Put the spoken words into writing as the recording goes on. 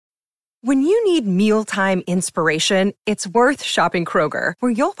When you need mealtime inspiration, it's worth shopping Kroger,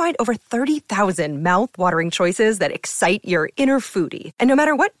 where you'll find over 30,000 mouth-watering choices that excite your inner foodie. And no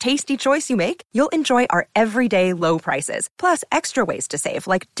matter what tasty choice you make, you'll enjoy our everyday low prices, plus extra ways to save,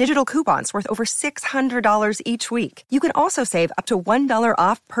 like digital coupons worth over $600 each week. You can also save up to $1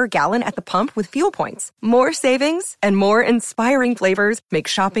 off per gallon at the pump with fuel points. More savings and more inspiring flavors make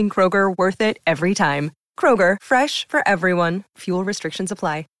shopping Kroger worth it every time. Kroger, fresh for everyone. Fuel restrictions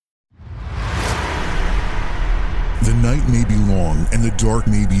apply. The night may be long and the dark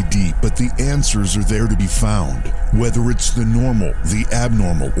may be deep, but the answers are there to be found. Whether it's the normal, the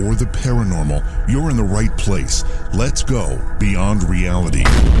abnormal, or the paranormal, you're in the right place. Let's go beyond reality.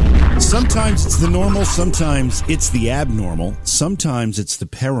 Sometimes it's the normal, sometimes it's the abnormal, sometimes it's the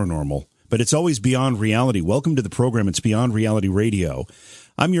paranormal, but it's always beyond reality. Welcome to the program. It's Beyond Reality Radio.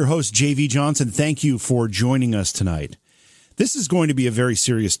 I'm your host, J.V. Johnson. Thank you for joining us tonight. This is going to be a very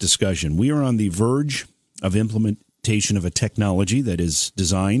serious discussion. We are on the verge of implementation of a technology that is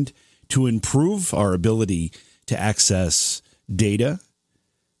designed to improve our ability to access data,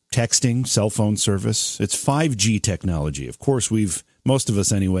 texting, cell phone service. It's 5G technology. Of course, most of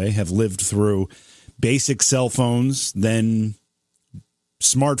us anyway, have lived through basic cell phones, then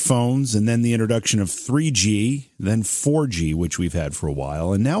smartphones, and then the introduction of 3G, then 4G, which we've had for a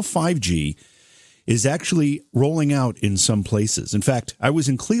while. And now 5G is actually rolling out in some places. In fact, I was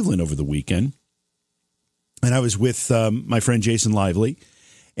in Cleveland over the weekend, and I was with my friend Jason Lively,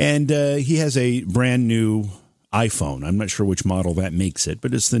 and he has a brand new iPhone. I'm not sure which model that makes it,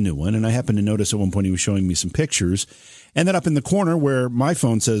 but it's the new one. And I happened to notice at one point he was showing me some pictures. And then up in the corner where my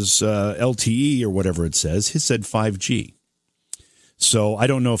phone says LTE or whatever it says, his said 5G. So I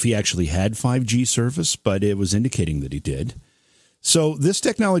don't know if he actually had 5G service, but it was indicating that he did. So this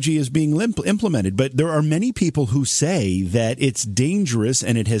technology is being implemented, but there are many people who say that it's dangerous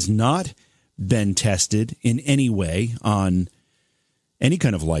and it has not been tested in any way on any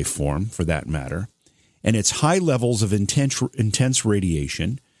kind of life form, for that matter, and it's high levels of intense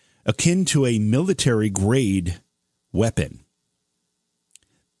radiation, akin to a military-grade weapon.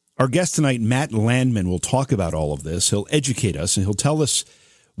 Our guest tonight, Matt Landman, will talk about all of this. He'll educate us, and he'll tell us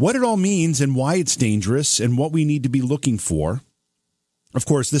what it all means and why it's dangerous and what we need to be looking for. Of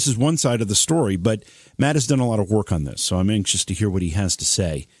course, this is one side of the story, but Matt has done a lot of work on this, so I'm anxious to hear what he has to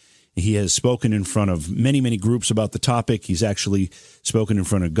say. He has spoken in front of many, many groups about the topic. He's actually spoken in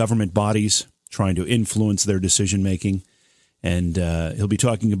front of government bodies trying to influence their decision-making. And he'll be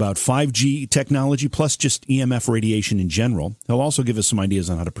talking about 5G technology plus just EMF radiation in general. He'll also give us some ideas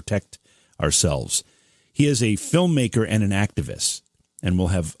on how to protect ourselves. He is a filmmaker and an activist, and we'll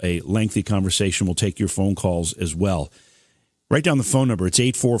have a lengthy conversation. We'll take your phone calls as well. Write down the phone number. It's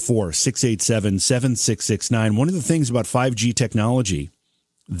 844-687-7669. One of the things about 5G technology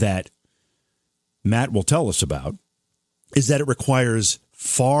that Matt will tell us about is that it requires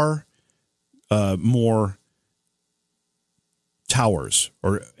far more towers,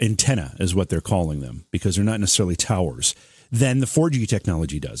 or antenna is what they're calling them, because they're not necessarily towers, than the 4G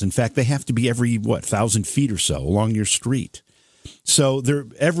technology does. In fact, they have to be every, 1,000 feet or so along your street. So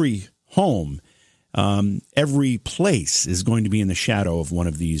every home, every place is going to be in the shadow of one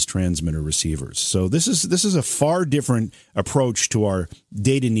of these transmitter receivers. So this is a far different approach to our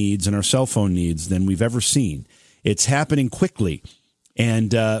data needs and our cell phone needs than we've ever seen. It's happening quickly,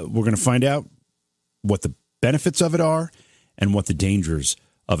 and we're going to find out what the benefits of it are and what the dangers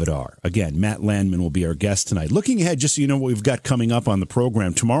of it are. Again, Matt Landman will be our guest tonight. Looking ahead, just so you know what we've got coming up on the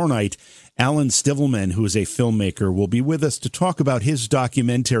program, tomorrow night, Alan Stivelman, who is a filmmaker, will be with us to talk about his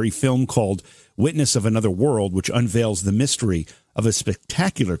documentary film called Witness of Another World, which unveils the mystery of a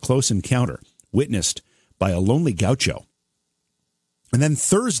spectacular close encounter witnessed by a lonely gaucho. And then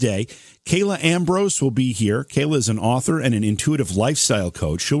Thursday, Kayla Ambrose will be here. Kayla is an author and an intuitive lifestyle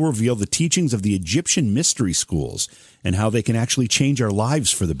coach. She'll reveal the teachings of the Egyptian mystery schools and how they can actually change our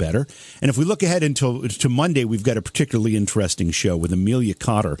lives for the better. And if we look ahead to Monday, we've got a particularly interesting show with Amelia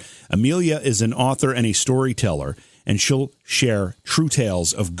Cotter. Amelia is an author and a storyteller, and she'll share true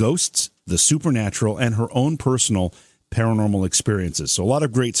tales of ghosts, the supernatural, and her own personal paranormal experiences. So a lot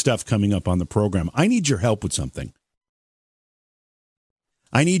of great stuff coming up on the program. I need your help with something.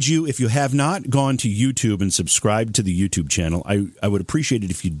 I need you, if you have not gone to YouTube and subscribed to the YouTube channel, I would appreciate it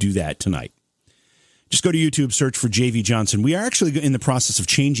if you do that tonight. Just go to YouTube, search for J.V. Johnson. We are actually in the process of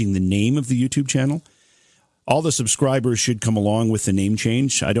changing the name of the YouTube channel. All the subscribers should come along with the name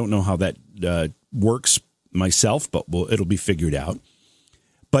change. I don't know how that works myself, but it'll be figured out.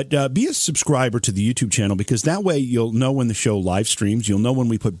 But be a subscriber to the YouTube channel, because that way you'll know when the show live streams. You'll know when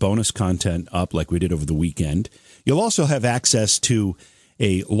we put bonus content up like we did over the weekend. You'll also have access to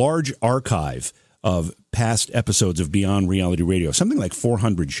a large archive of past episodes of Beyond Reality Radio, something like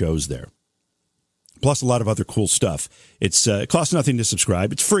 400 shows there, plus a lot of other cool stuff. It costs nothing to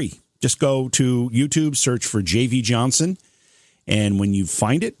subscribe. It's free. Just go to YouTube, search for JV Johnson, and when you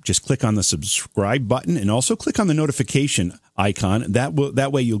find it, just click on the subscribe button and also click on the notification icon.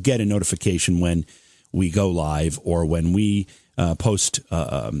 That way you'll get a notification when we go live or when we post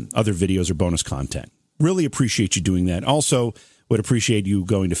other videos or bonus content. Really appreciate you doing that. Also, would appreciate you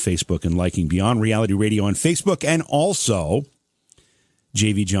going to Facebook and liking Beyond Reality Radio on Facebook, and also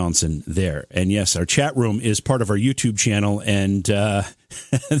JV Johnson there. And yes, our chat room is part of our YouTube channel, and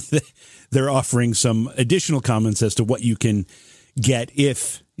they're offering some additional comments as to what you can get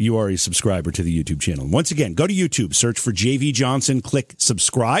if you are a subscriber to the YouTube channel. Once again, go to YouTube, search for JV Johnson, click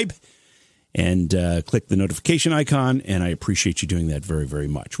subscribe, and click the notification icon, and I appreciate you doing that very, very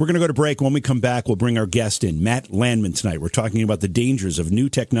much. We're going to go to break. When we come back, we'll bring our guest in, Matt Landman, tonight. We're talking about the dangers of new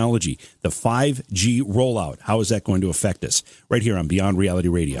technology, the 5G rollout. How is that going to affect us? Right here on Beyond Reality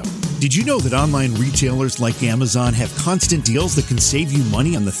Radio. Did you know that online retailers like Amazon have constant deals that can save you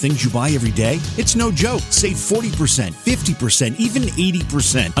money on the things you buy every day? It's no joke. Save 40%, 50%, even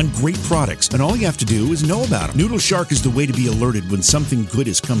 80% on great products, and all you have to do is know about them. Noodle Shark is the way to be alerted when something good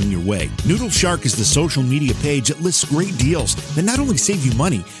is coming your way. Noodle Shark is the social media page that lists great deals that not only save you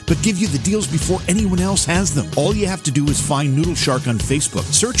money, but give you the deals before anyone else has them. All you have to do is find Noodle Shark on Facebook.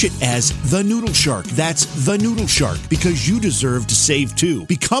 Search it as The Noodle Shark. That's The Noodle Shark, because you deserve to save too.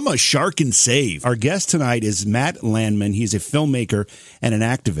 Become a shark and save. Our guest tonight is Matt Landman. He's a filmmaker and an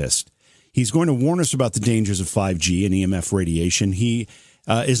activist. He's going to warn us about the dangers of 5G and EMF radiation. He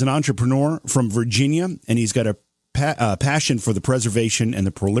is an entrepreneur from Virginia, and he's got a passion for the preservation and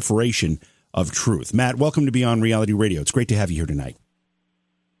the proliferation of truth. Matt, welcome to Beyond Reality Radio. It's great to have you here tonight.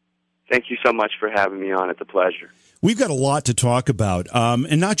 Thank you so much for having me on. It's a pleasure. We've got a lot to talk about,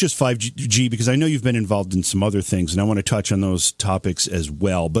 and not just 5G, because I know you've been involved in some other things, and I want to touch on those topics as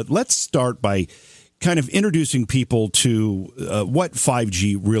well. But let's start by kind of introducing people to what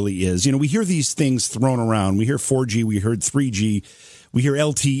 5G really is. You know, we hear these things thrown around. We hear 4G, we heard 3G, we hear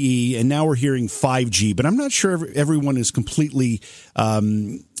LTE, and now we're hearing 5G. But I'm not sure everyone is completely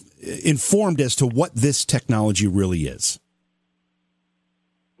informed as to what this technology really is.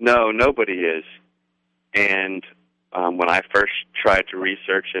 No, nobody is. And when I first tried to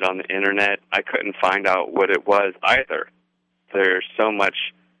research it on the internet, I couldn't find out what it was either. There's so much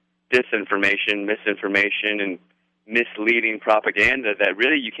disinformation, misinformation, and misleading propaganda that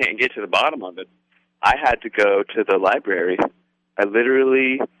really you can't get to the bottom of it. I had to go to the library. I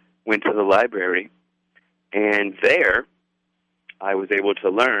literally went to the library, and there I was able to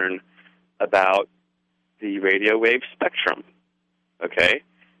learn about the radio wave spectrum, okay?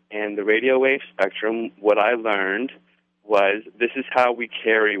 And the radio wave spectrum, what I learned was this is how we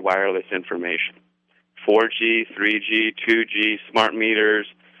carry wireless information. 4G, 3G, 2G, smart meters,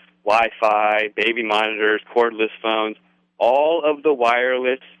 Wi-Fi, baby monitors, cordless phones, all of the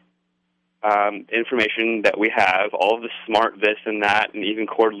wireless information that we have, all of the smart this and that, and even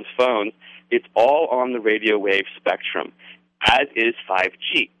cordless phones, it's all on the radio wave spectrum, as is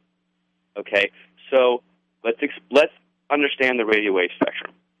 5G. Okay, so let's understand the radio wave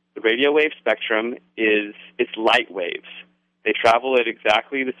spectrum. The radio wave spectrum it's light waves. They travel at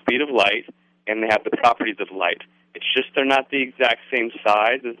exactly the speed of light, and they have the properties of light. It's just they're not the exact same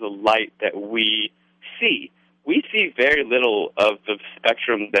size as the light that we see. We see very little of the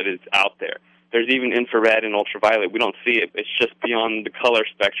spectrum that is out there. There's even infrared and ultraviolet. We don't see it. It's just beyond the color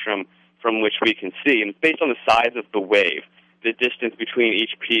spectrum from which we can see. And it's based on the size of the wave. The distance between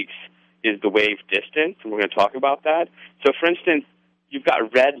each peaks is the wave distance, and we're going to talk about that. So, for instance, you've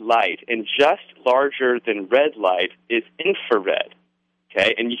got red light, and just larger than red light is infrared,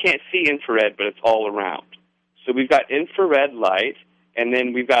 okay? And you can't see infrared, but it's all around. So we've got infrared light, and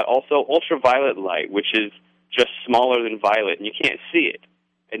then we've got also ultraviolet light, which is just smaller than violet, and you can't see it.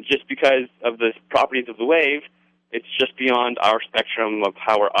 And just because of the properties of the wave, it's just beyond our spectrum of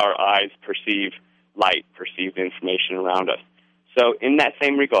how our eyes perceive light, perceive the information around us. So in that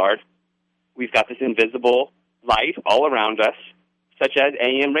same regard, we've got this invisible light all around us, such as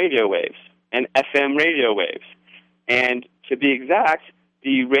AM radio waves and FM radio waves. And to be exact,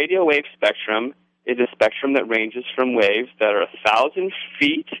 the radio wave spectrum is a spectrum that ranges from waves that are 1,000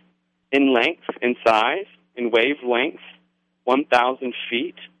 feet in length, in size, in wavelength, 1,000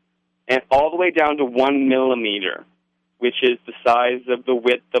 feet, and all the way down to 1 millimeter, which is the size of the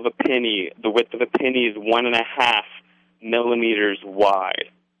width of a penny. The width of a penny is 1.5 millimeters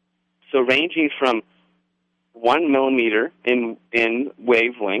wide. So ranging from 1 millimeter in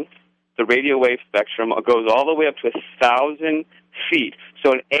wavelength, the radio wave spectrum goes all the way up to 1,000 feet.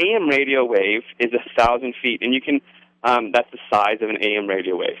 So an AM radio wave is 1,000 feet, and you can that's the size of an AM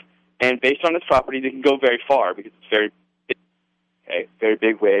radio wave. And based on its properties, it can go very far because it's very big. Okay, very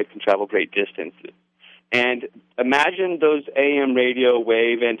big wave, can travel great distances. And imagine those AM radio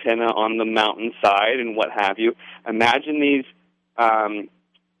wave antenna on the mountainside and what have you. Imagine these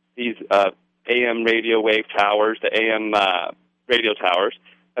AM radio wave towers, the AM radio towers.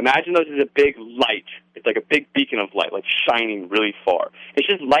 Imagine those as a big light. It's like a big beacon of light, like shining really far. It's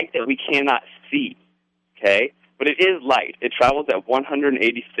just light that we cannot see, okay? But it is light. It travels at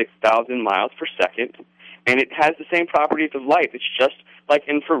 186,000 miles per second, and it has the same properties of light. It's just like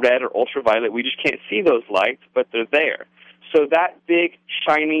infrared or ultraviolet. We just can't see those lights, but they're there. So that big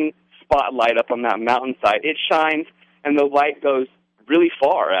shining spotlight up on that mountainside, it shines, and the light goes really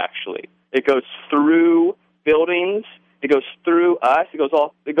far, actually. It goes through buildings. It goes through us. It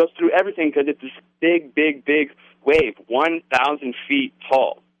goes through everything because it's this big, big, big wave, 1,000 feet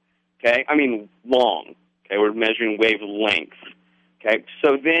tall. Okay, I mean long. Okay, we're measuring wavelength. Okay,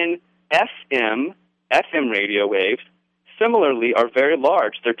 so then FM radio waves, similarly, are very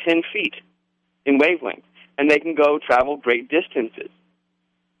large. They're 10 feet in wavelength, and they can travel great distances.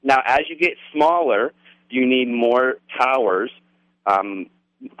 Now, as you get smaller, you need more towers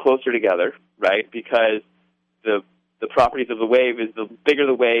closer together, right? Because the properties of the wave is the bigger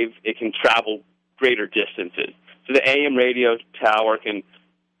the wave, it can travel greater distances. So the AM radio tower can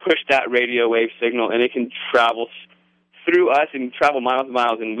push that radio wave signal, and it can travel through us and travel miles and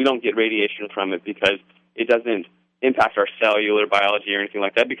miles, and we don't get radiation from it because it doesn't impact our cellular biology or anything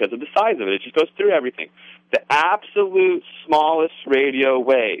like that because of the size of it. It just goes through everything. The absolute smallest radio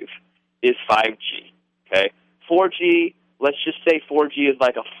wave is 5G, okay? 4G, let's just say 4G is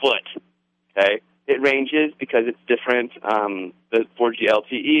like a foot, okay? It ranges because it's different, the 4G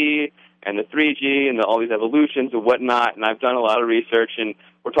LTE and the 3G and all these evolutions and whatnot, and I've done a lot of research, and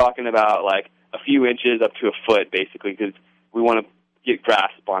we're talking about like a few inches up to a foot, basically, because we want to get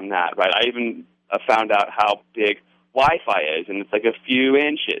grasp on that, right? I even found out how big Wi-Fi is, and it's like a few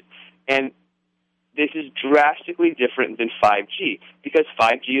inches. And this is drastically different than 5G, because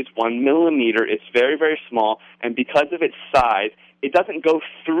 5G is 1 millimeter. It's very, very small, and because of its size, it doesn't go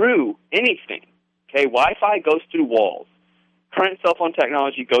through anything. Okay, Wi-Fi goes through walls. Current cell phone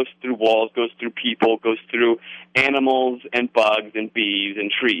technology goes through walls, goes through people, goes through animals and bugs and bees and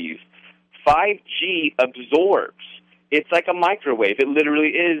trees. 5G absorbs. It's like a microwave. It literally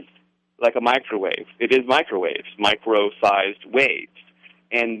is like a microwave. It is microwaves, micro-sized waves.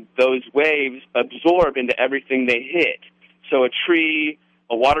 And those waves absorb into everything they hit. So a tree,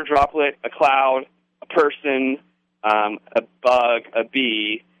 a water droplet, a cloud, a person, a bug, a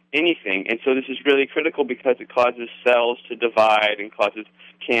bee, anything. And so this is really critical because it causes cells to divide and causes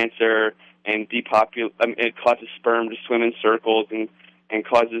cancer and it causes sperm to swim in circles and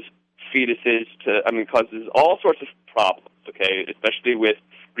causes fetuses causes all sorts of problems, okay, especially with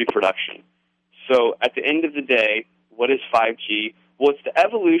reproduction. So at the end of the day, what is 5G? Well, it's the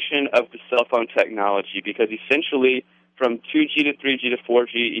evolution of the cell phone technology because essentially from 2G to 3G to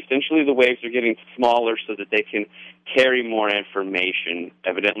 4G, essentially the waves are getting smaller so that they can carry more information.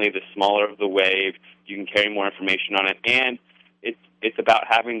 Evidently, the smaller of the wave, you can carry more information on it. And it's about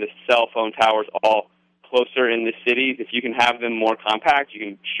having the cell phone towers all closer in the cities. If you can have them more compact, you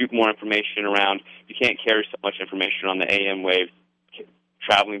can shoot more information around. You can't carry so much information on the AM waves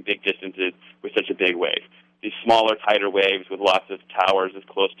traveling big distances with such a big wave. These smaller, tighter waves with lots of towers as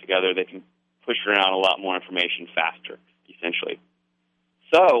close together, they can push around a lot more information faster, essentially.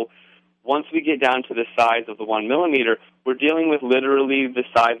 So once we get down to the size of the 1 millimeter, we're dealing with literally the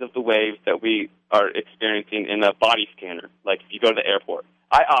size of the waves that we are experiencing in a body scanner. Like if you go to the airport,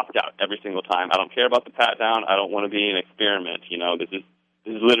 I opt out every single time. I don't care about the pat down. I don't want to be an experiment. You know, this is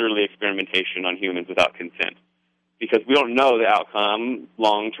literally experimentation on humans without consent because we don't know the outcome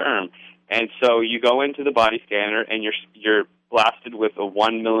long term. And so you go into the body scanner and you're blasted with a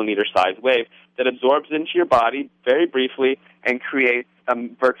 1 millimeter size wave that absorbs into your body very briefly and creates a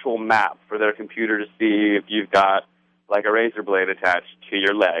virtual map for their computer to see if you've got like a razor blade attached to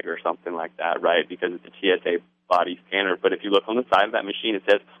your leg or something like that, right? Because it's a TSA body scanner. But if you look on the side of that machine, it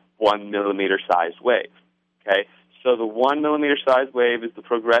says 1 millimeter size wave, okay? So the 1 millimeter size wave is the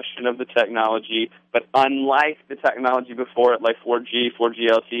progression of the technology, but unlike the technology before it, like 4G, 4G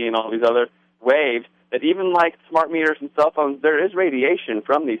LTE, and all these other waves, that even like smart meters and cell phones, there is radiation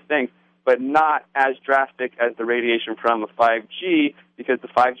from these things, but not as drastic as the radiation from a 5G, because the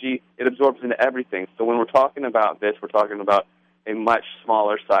 5G, it absorbs into everything. So when we're talking about this, we're talking about a much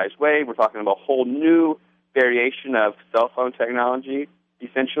smaller size wave. We're talking about a whole new variation of cell phone technology,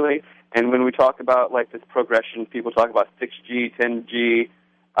 essentially, And when we talk about like this progression, people talk about 6G, 10G,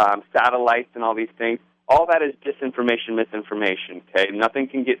 satellites, and all these things. All that is disinformation, misinformation. Okay, nothing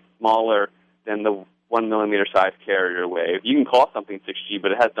can get smaller than the 1 millimeter size carrier wave. You can call something 6G,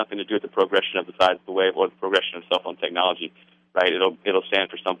 but it has nothing to do with the progression of the size of the wave or the progression of cell phone technology. Right? It'll stand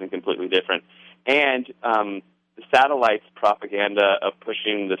for something completely different. And the satellites propaganda of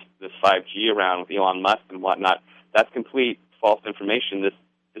pushing this 5G around with Elon Musk and whatnot, that's complete false information.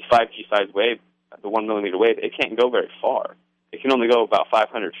 This 5G size wave, the 1 millimeter wave, it can't go very far. It can only go about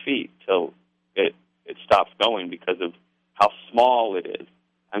 500 feet till it stops going because of how small it is.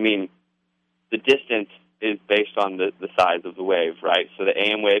 I mean, the distance is based on the size of the wave, right? So the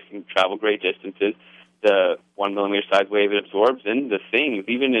AM wave can travel great distances. The 1 millimeter size wave it absorbs in the things,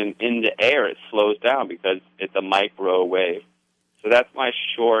 even in the air, it slows down because it's a microwave. So that's my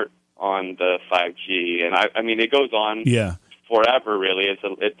short on the 5G. And I mean, it goes on forever, really.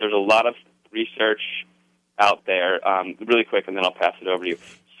 There's a lot of research out there. Really quick, and then I'll pass it over to you.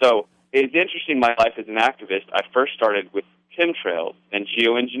 So it's interesting, my life as an activist, I first started with chemtrails and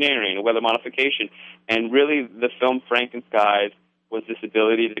geoengineering and weather modification. And really the film Frankenskies was this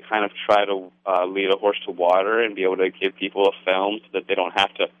ability to kind of try to lead a horse to water and be able to give people a film so that they don't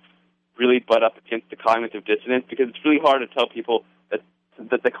have to really butt up against the cognitive dissonance, because it's really hard to tell people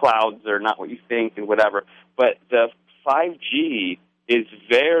that the clouds are not what you think and whatever. But the 5G is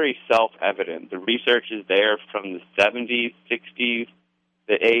very self-evident. The research is there from the 70s, 60s,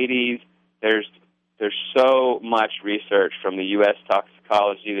 the 80s. There's so much research from the U.S.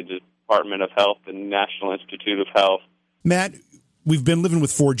 Toxicology, the Department of Health, the National Institute of Health. Matt, we've been living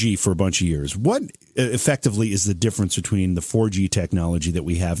with 4G for a bunch of years. What effectively is the difference between the 4G technology that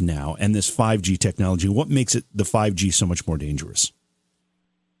we have now and this 5G technology? What makes the 5G so much more dangerous?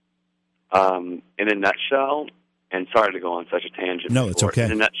 In a nutshell, and sorry to go on such a tangent. No, it's okay.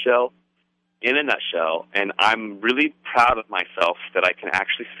 In a nutshell, and I'm really proud of myself that I can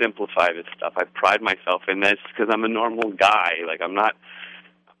actually simplify this stuff. I pride myself in this because I'm a normal guy. Like, I'm not,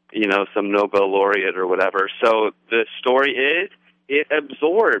 some Nobel laureate or whatever. So the story is, it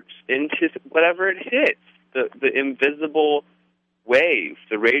absorbs into whatever it hits, the invisible waves,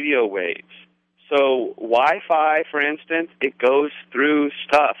 the radio waves. So Wi-Fi, for instance, it goes through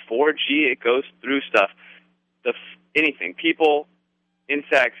stuff. 4G, it goes through stuff. Anything, people,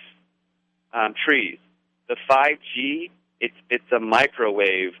 insects, trees. The 5G, it's a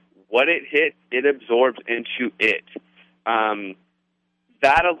microwave. What it hits, it absorbs into it.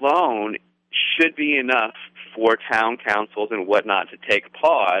 That alone should be enough for town councils and whatnot to take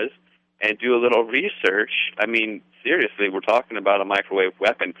pause and do a little research. I mean, seriously, we're talking about a microwave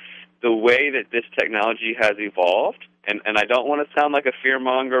weapon. The way that this technology has evolved, and I don't want to sound like a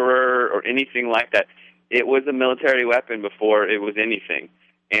fearmongerer or anything like that, it was a military weapon before it was anything.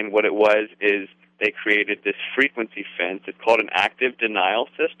 And what it was is they created this frequency fence. It's called an active denial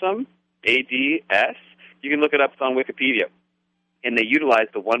system, ADS. You can look it up. It's on Wikipedia. And they utilized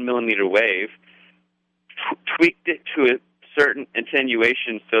the 1 millimeter wave, tweaked it to a certain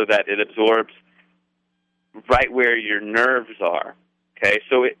attenuation so that it absorbs right where your nerves are. Okay,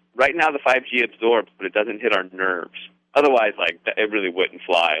 so right now the 5G absorbs, but it doesn't hit our nerves. Otherwise, it really wouldn't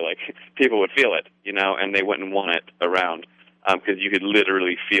fly. Like, people would feel it, and they wouldn't want it around because you could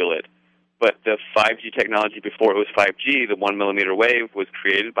literally feel it. But the 5G technology before it was 5G, the 1 millimeter wave, was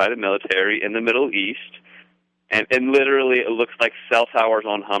created by the military in the Middle East, and literally it looks like cell towers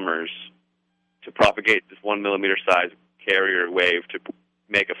on Hummers to propagate this 1 millimeter size carrier wave to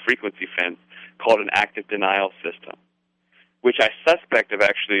make a frequency fence called an active denial system, which I suspect of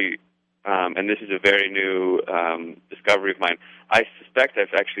actually, and this is a very new discovery of mine, I suspect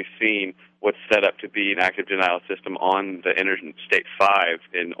I've actually seen what's set up to be an active denial system on the Interstate 5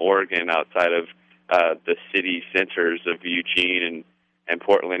 in Oregon outside of the city centers of Eugene and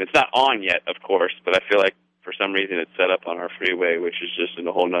Portland. It's not on yet, of course, but I feel like for some reason it's set up on our freeway, which is just in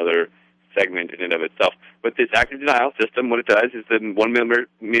a whole other segment in and of itself. But this active denial system, what it does is the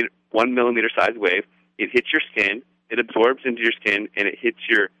 1 millimeter size wave, it hits your skin, it absorbs into your skin, and it hits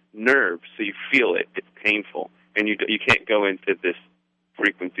your nerves, so you feel it. It's painful, and you can't go into this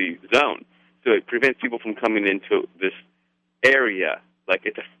frequency zone. So it prevents people from coming into this area. Like,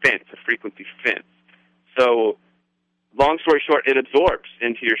 it's a fence, a frequency fence. So, long story short, it absorbs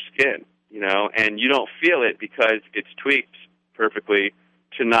into your skin, and you don't feel it because it's tweaked perfectly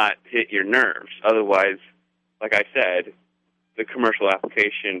to not hit your nerves. Otherwise, like I said, the commercial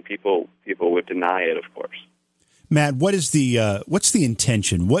application, people would deny it, of course. Matt, what's the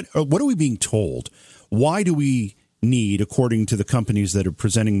intention? What are we being told? Why do we need, according to the companies that are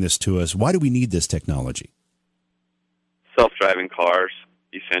presenting this to us, why do we need this technology? Self-driving cars.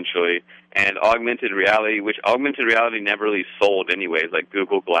 essentially. And augmented reality, which augmented reality never really sold anyways, like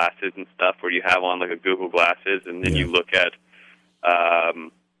Google Glasses and stuff, where you have on like a Google Glasses, and then you look at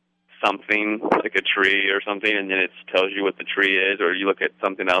something like a tree or something, and then it tells you what the tree is, or you look at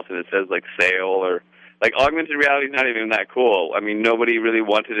something else and it says like sale, or like augmented reality is not even that cool. I mean, nobody really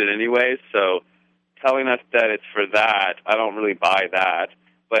wanted it anyways, so telling us that it's for that, I don't really buy that.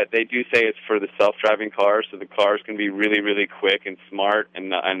 But they do say it's for the self-driving cars, so the cars can be really, really quick and smart and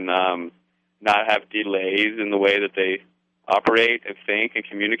not have delays in the way that they operate and think and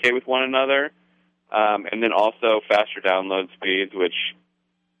communicate with one another. And then also faster download speeds, which,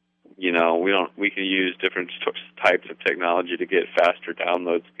 you know, we can use different types of technology to get faster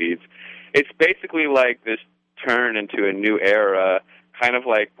download speeds. It's basically like this turn into a new era, kind of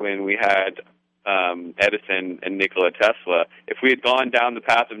like when we had Edison and Nikola Tesla. If we had gone down the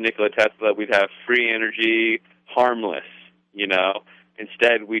path of Nikola Tesla, we'd have free energy, harmless, you know.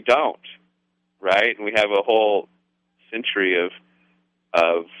 Instead, we don't, right? And we have a whole century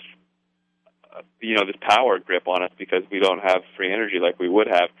of you know, this power grip on us because we don't have free energy like we would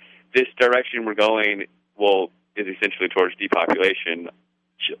have. This direction we're going, is essentially towards depopulation.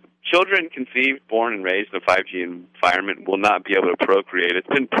 Children conceived, born, and raised in a 5G environment will not be able to procreate. It's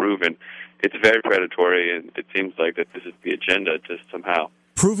been proven. It's very predatory, and it seems like that this is the agenda to somehow.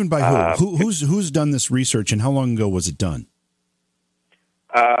 Proven by who? Who's done this research, and how long ago was it done?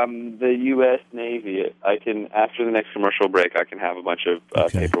 The U.S. Navy. After the next commercial break, I can have a bunch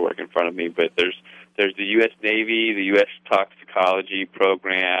of paperwork in front of me. But there's the U.S. Navy, the U.S. Toxicology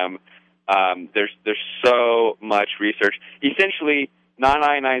Program. There's so much research. Essentially,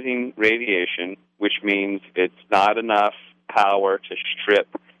 non-ionizing radiation, which means it's not enough power to strip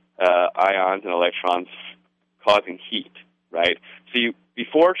ions and electrons causing heat, right? So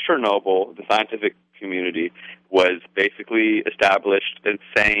before Chernobyl, the scientific community was basically established and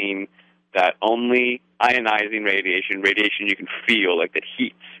saying that only ionizing radiation you can feel, like that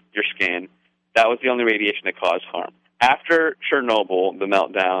heats your skin, that was the only radiation that caused harm. After Chernobyl, the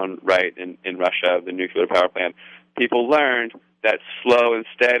meltdown, right, in Russia, the nuclear power plant, people learned that slow and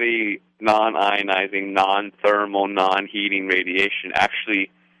steady, non-ionizing, non-thermal, non-heating radiation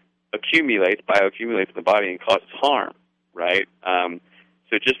actually bioaccumulates in the body and causes harm, right?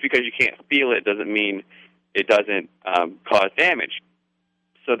 So just because you can't feel it doesn't mean it doesn't cause damage.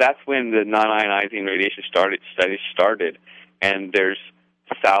 So that's when the non-ionizing radiation studies started, and there's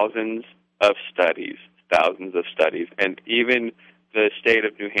thousands of studies, and even the state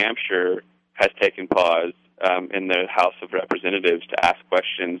of New Hampshire has taken pause in the House of Representatives to ask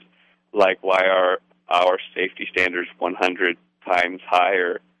questions like, why are our safety standards 100 times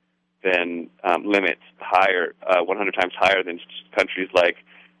higher than 100 times higher than countries like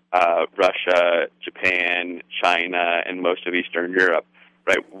Russia, Japan, China, and most of Eastern Europe,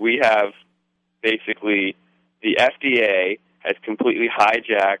 right? We have basically, the FDA has completely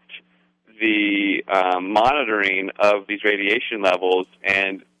hijacked the monitoring of these radiation levels,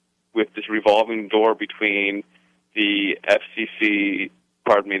 and with this revolving door between the FCC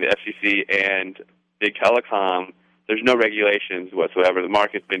and Big Telecom, there's no regulations whatsoever. The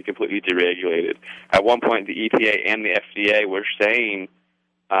market's been completely deregulated. At one point, the EPA and the FDA were saying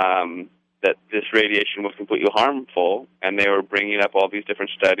that this radiation was completely harmful, and they were bringing up all these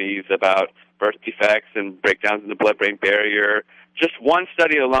different studies about birth defects and breakdowns in the blood-brain barrier. Just one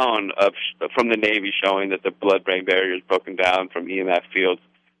study alone from the Navy showing that the blood-brain barrier is broken down from EMF fields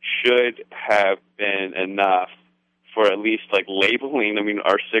should have been enough for at least like labeling. I mean,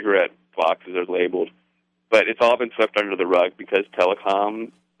 our cigarette boxes are labeled, but it's all been swept under the rug because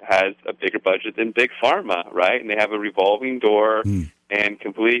telecom has a bigger budget than Big Pharma, right? And they have a revolving door and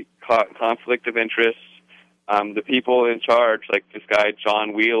complete conflict of interest. The people in charge, like this guy,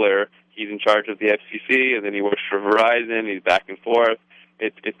 John Wheeler, he's in charge of the FCC, and then he works for Verizon. He's back and forth.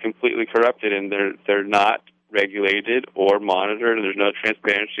 It's completely corrupted, and they're not regulated or monitored, and there's no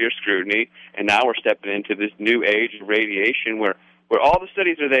transparency or scrutiny. And now we're stepping into this new age of radiation where all the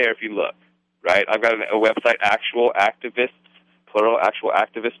studies are there if you look, right? I've got a website, Actual Activists, plural,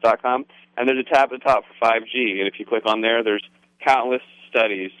 actualactivists.com, and there's a tab at the top for 5G. And if you click on there, there's countless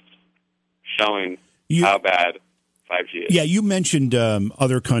studies showing how bad 5G is. Yeah, you mentioned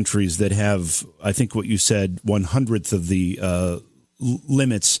other countries that have, I think what you said, 1/100th of the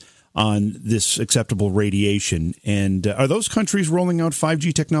limits on this acceptable radiation. And are those countries rolling out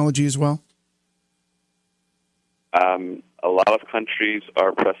 5G technology as well? A lot of countries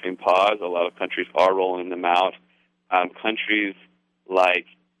are pressing pause. A lot of countries are rolling them out. Countries like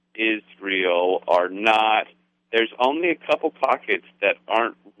Israel are not. There's only a couple pockets that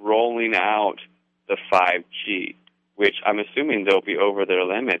aren't rolling out the 5G, which I'm assuming they'll be over their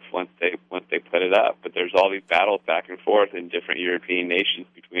limits once they put it up. But there's all these battles back and forth in different European nations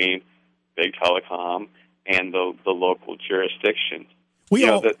between big telecom and the local jurisdictions.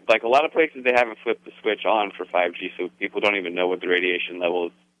 Like a lot of places, they haven't flipped the switch on for 5G, so people don't even know what the radiation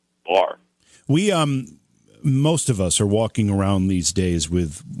levels are. Most of us are walking around these days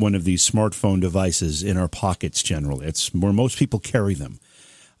with one of these smartphone devices in our pockets generally. It's where most people carry them.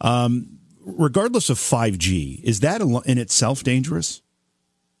 Regardless of 5G, is that in itself dangerous?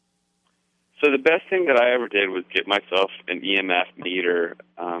 So the best thing that I ever did was get myself an EMF meter.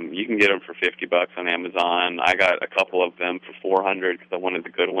 You can get them for $50 on Amazon. I got a couple of them for $400 because I wanted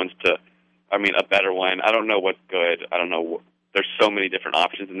the good ones a better one. I don't know what's good. I don't know. There's so many different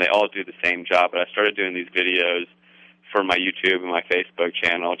options, and they all do the same job. But I started doing these videos for my YouTube and my Facebook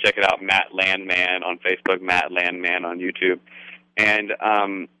channel. Check it out, Matt Landman on Facebook, Matt Landman on YouTube. And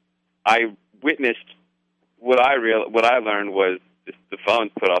I witnessed what I learned was the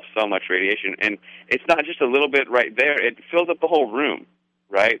phones put off so much radiation, and it's not just a little bit right there. It fills up the whole room,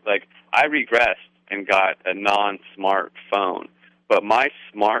 right? Like, I regressed and got a non-smart phone. But my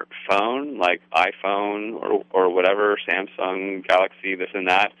smartphone, like iPhone or whatever, Samsung, Galaxy, this and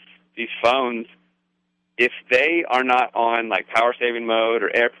that, these phones, if they are not on like power saving mode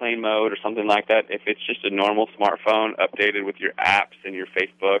or airplane mode or something like that, if it's just a normal smartphone updated with your apps and your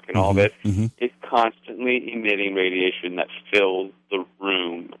Facebook and all this, it's constantly emitting radiation that fills the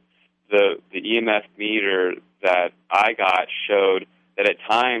room. The EMF meter that I got showed that at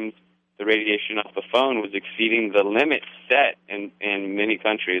times the radiation off the phone was exceeding the limit set in many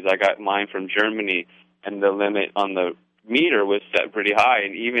countries. I got mine from Germany, and the limit on the meter was set pretty high,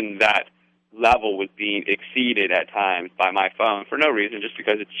 and even that level was being exceeded at times by my phone for no reason, just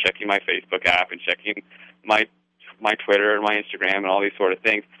because it's checking my Facebook app and checking my Twitter and my Instagram and all these sort of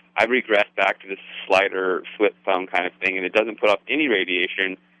things. I regressed back to this slider flip phone kind of thing, and it doesn't put off any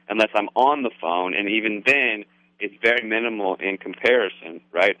radiation unless I'm on the phone, and even then it's very minimal in comparison,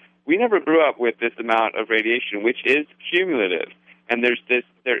 right? We never grew up with this amount of radiation, which is cumulative. And there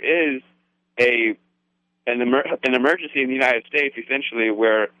is an emergency in the United States, essentially,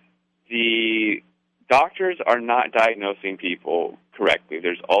 where the doctors are not diagnosing people correctly.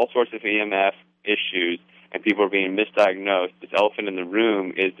 There's all sorts of EMF issues, and people are being misdiagnosed. This elephant in the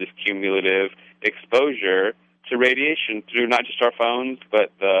room is this cumulative exposure to radiation through not just our phones,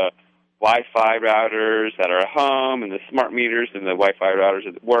 but the Wi-Fi routers that are at home and the smart meters and the Wi-Fi routers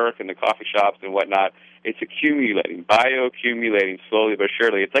at work and the coffee shops and whatnot. It's accumulating, bioaccumulating slowly but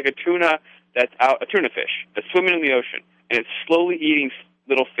surely. It's like a tuna fish that's swimming in the ocean, and it's slowly eating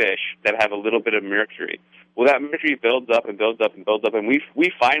little fish that have a little bit of mercury. Well, that mercury builds up and builds up and builds up, and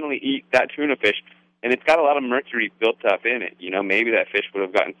we finally eat that tuna fish, and it's got a lot of mercury built up in it. Maybe that fish would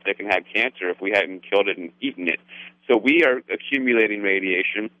have gotten sick and had cancer if we hadn't killed it and eaten it. So we are accumulating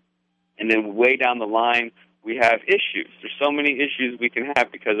radiation. And then way down the line, we have issues. There's so many issues we can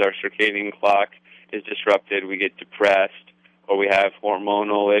have because our circadian clock is disrupted. We get depressed, or we have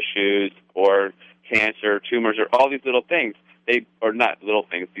hormonal issues, or cancer, tumors, or all these little things. These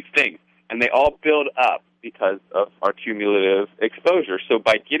things. And they all build up because of our cumulative exposure. So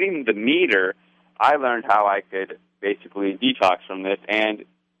by getting the meter, I learned how I could basically detox from this and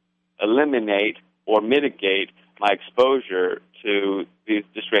eliminate or mitigate my exposure to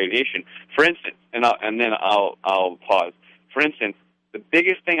this radiation. For instance, and then I'll pause. For instance, the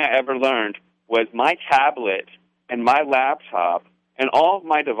biggest thing I ever learned was my tablet and my laptop and all of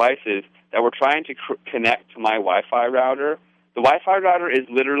my devices that were trying to connect to my Wi-Fi router. The Wi-Fi router is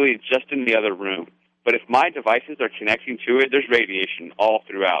literally just in the other room. But if my devices are connecting to it, there's radiation all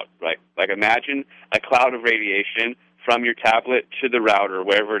throughout, right? Like imagine a cloud of radiation from your tablet to the router,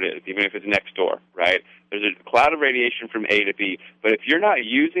 wherever it is, even if it's next door, right? There's a cloud of radiation from A to B. But if you're not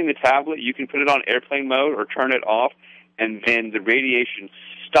using the tablet, you can put it on airplane mode or turn it off, and then the radiation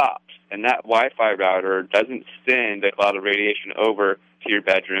stops. And that Wi-Fi router doesn't send a cloud of radiation over to your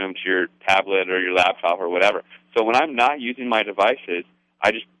bedroom, to your tablet or your laptop or whatever. So when I'm not using my devices,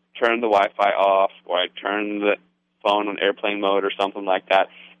 I just turn the Wi-Fi off, or I turn the phone on airplane mode or something like that,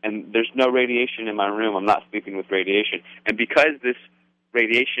 and there's no radiation in my room. I'm not sleeping with radiation. And because this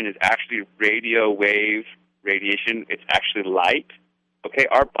radiation is actually radio wave radiation, it's actually light, okay,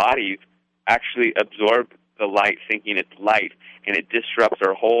 our bodies actually absorb the light thinking it's light, and it disrupts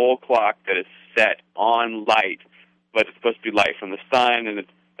our whole clock that is set on light, but it's supposed to be light from the sun, and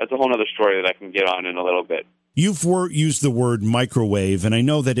that's a whole other story that I can get on in a little bit. You've used the word microwave, and I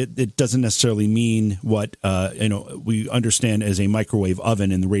know that it doesn't necessarily mean what we understand as a microwave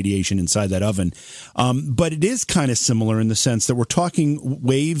oven and the radiation inside that oven, but it is kind of similar in the sense that we're talking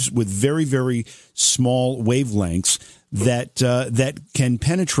waves with very, very small wavelengths that can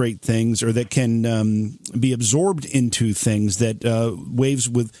penetrate things or that can be absorbed into things that waves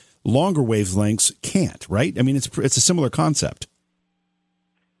with longer wavelengths can't. Right? I mean, it's a similar concept.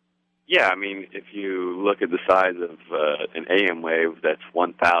 Yeah, I mean, if you look at the size of an AM wave, that's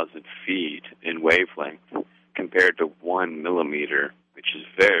 1,000 feet in wavelength compared to 1 millimeter, which is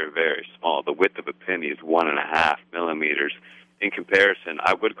very, very small. The width of a penny is 1.5 millimeters. In comparison,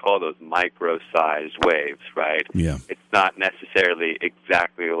 I would call those micro-sized waves, right? Yeah. It's not necessarily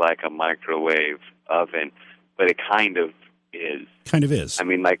exactly like a microwave oven, but it kind of is. Kind of is. I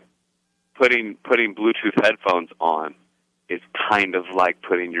mean, like putting Bluetooth headphones on, it's kind of like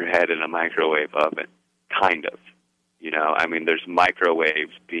putting your head in a microwave oven, kind of. I mean, there's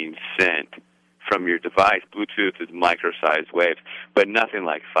microwaves being sent from your device. Bluetooth is micro-sized waves, but nothing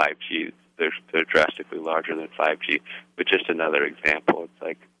like 5G. They're drastically larger than 5G, but just another example. It's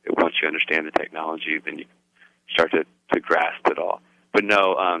like once you understand the technology, then you start to grasp it all. But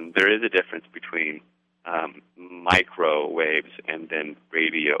no, there is a difference between microwaves and then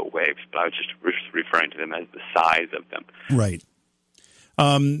radio waves, but I was just referring to them as the size of them. Right.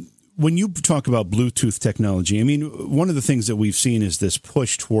 When you talk about Bluetooth technology, I mean, one of the things that we've seen is this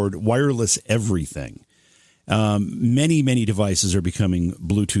push toward wireless everything. Many devices are becoming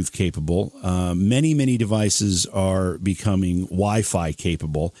Bluetooth capable. Many devices are becoming Wi-Fi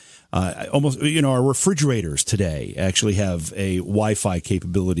capable. Almost, our refrigerators today actually have a Wi-Fi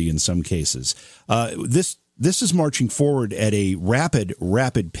capability in some cases. This is marching forward at a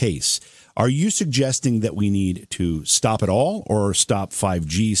rapid pace. Are you suggesting that we need to stop it all, or stop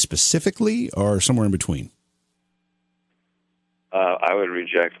 5G specifically, or somewhere in between? I would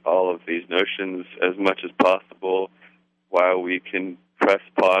reject all of these notions as much as possible while we can press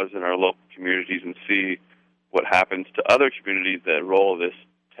pause in our local communities and see what happens to other communities that roll this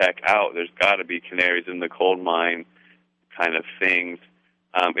tech out. There's got to be canaries in the coal mine kind of things.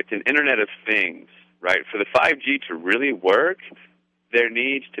 It's an Internet of Things, right? For the 5G to really work, there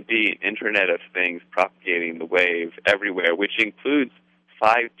needs to be an Internet of Things propagating the wave everywhere, which includes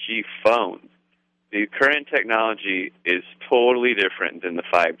 5G phones. The current technology is totally different than the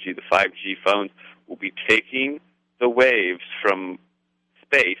 5G. The 5G phones will be taking the waves from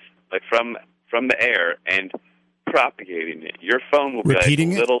space, like from the air, and propagating it. Your phone will repeating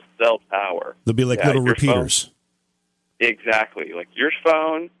be like a little cell tower. They'll be like little repeaters. Phone, exactly. Like your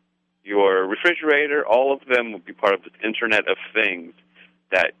phone, your refrigerator, all of them will be part of this Internet of Things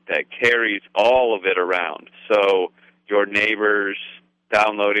that carries all of it around. So your neighbors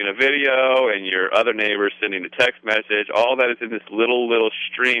downloading a video and your other neighbors sending a text message, all that is in this little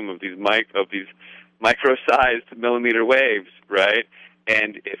stream of these micro-sized millimeter waves, right?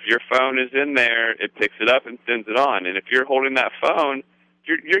 And if your phone is in there, it picks it up and sends it on. And if you're holding that phone,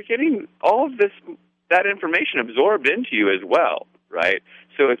 you're getting all of that information absorbed into you as well, right?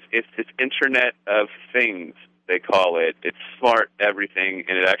 So it's this Internet of Things, they call it. It's smart everything,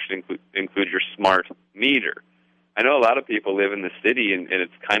 and it actually includes your smart meter. I know a lot of people live in the city, and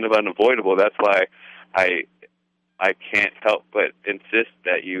it's kind of unavoidable. That's why I can't help but insist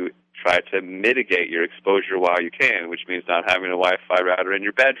that you try to mitigate your exposure while you can, which means not having a Wi-Fi router in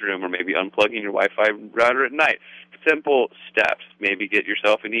your bedroom or maybe unplugging your Wi-Fi router at night. Simple steps. Maybe get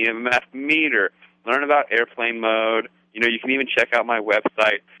yourself an EMF meter. Learn about airplane mode. You can even check out my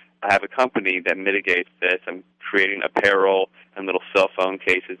website. I have a company that mitigates this. I'm creating apparel and little cell phone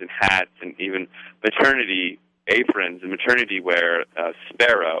cases and hats and even maternity aprons and maternity wear,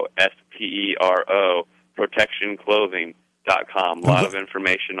 Spero, S-P-E-R-O, protectionclothing.com. A lot of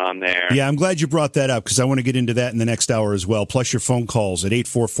information on there. Yeah, I'm glad you brought that up because I want to get into that in the next hour as well, plus your phone calls at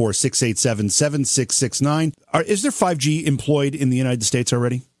 844-687-7669. Is there 5G employed in the United States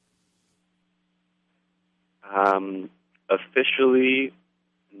already? Officially,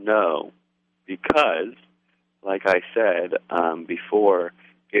 no, because, like I said before,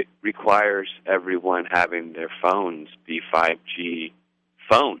 it requires everyone having their phones be 5G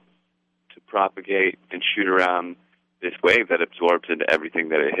phones to propagate and shoot around this wave that absorbs into everything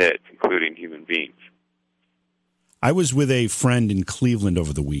that it hits, including human beings. I was with a friend in Cleveland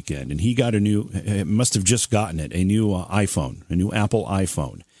over the weekend, and he got must have just gotten it, a new iPhone, a new Apple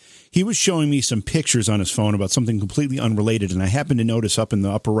iPhone. He was showing me some pictures on his phone about something completely unrelated, and I happened to notice up in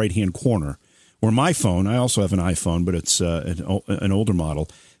the upper right-hand corner where my phone, I also have an iPhone, but it's an older model,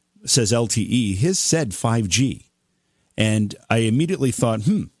 says LTE. His said 5G. And I immediately thought,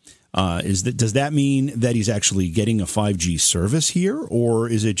 Does that mean that he's actually getting a 5G service here, or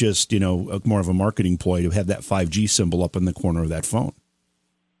is it just more of a marketing ploy to have that 5G symbol up in the corner of that phone?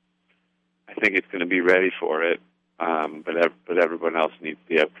 I think it's going to be ready for it, but everyone else needs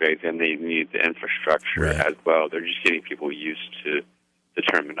the upgrades, and they need the infrastructure as well. They're just getting people used to the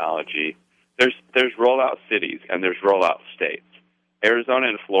terminology. There's rollout cities and there's rollout states. Arizona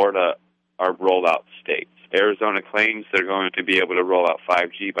and Florida are rollout states. Arizona claims they're going to be able to roll out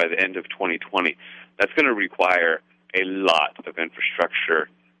 5G by the end of 2020. That's going to require a lot of infrastructure,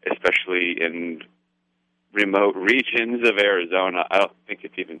 especially in remote regions of Arizona. I don't think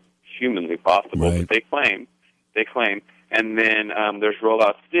it's even humanly possible, but they claim. And then there's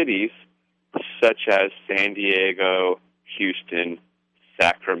rollout cities such as San Diego, Houston,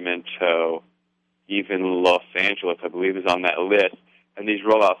 Sacramento, even Los Angeles, I believe, is on that list. And these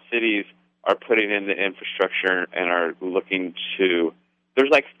rollout cities are putting in the infrastructure and are looking to. There's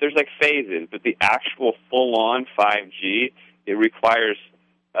like phases, but the actual full-on 5G, it requires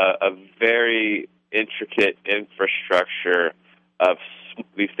a very intricate infrastructure of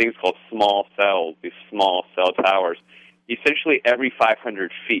these things called small cells, these small cell towers, essentially every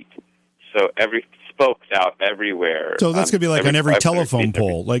 500 feet. So every spokes out everywhere. So that's going to be like on every telephone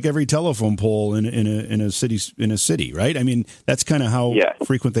pole, like every telephone pole in a city, right? I mean, that's kind of how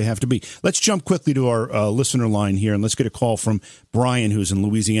frequent they have to be. Let's jump quickly to our listener line here, and let's get a call from Brian, who's in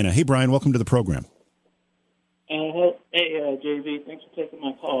Louisiana. Hey, Brian, welcome to the program. Hey, JV, thanks for taking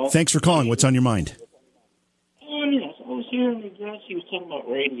my call. Thanks for calling. What's on your mind? I was hearing the guest, he was talking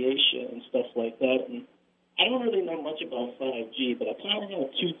about radiation and stuff like that, and I don't really know much about 5G, but I kind of have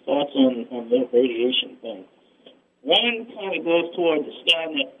two thoughts on the radiation thing. One kind of goes toward the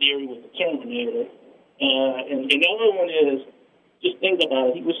Skynet theory with the Terminator, and the other one is, just think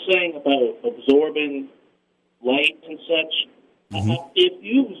about it, he was saying about absorbing light and such. Mm-hmm. If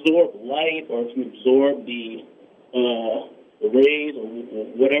you absorb light or if you absorb the rays or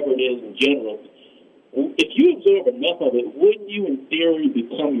whatever it is in general, if you absorb enough of it, wouldn't you, in theory,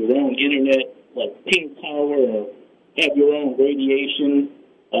 become your own internet, like ping power, or have your own radiation?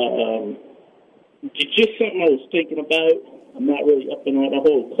 It's just something I was thinking about. I'm not really up in on the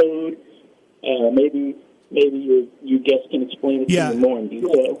whole code. Maybe your guest can explain it to me more in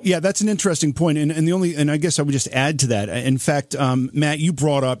detail. Yeah, that's an interesting point, and I guess I would just add to that. In fact, Matt, you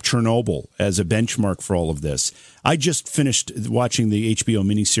brought up Chernobyl as a benchmark for all of this. I just finished watching the HBO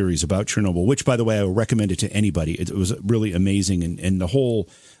miniseries about Chernobyl, which, by the way, I would recommend it to anybody. It was really amazing, and the whole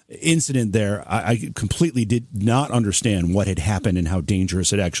incident there, I completely did not understand what had happened and how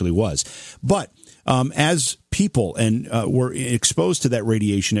dangerous it actually was. But as people were exposed to that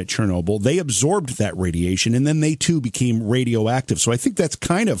radiation at Chernobyl, they absorbed that radiation, and then they too became radioactive. So I think that's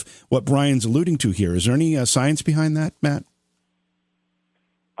kind of what Brian's alluding to here. Is there any science behind that, Matt?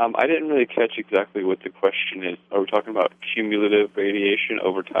 I didn't really catch exactly what the question is. Are we talking about cumulative radiation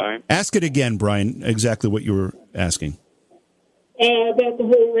over time? Ask it again, Brian, exactly what you were asking. About the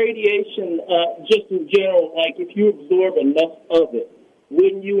whole radiation, just in general, like if you absorb enough of it,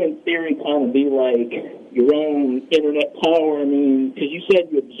 wouldn't you, in theory, kind of be like your own internet power? I mean, because you said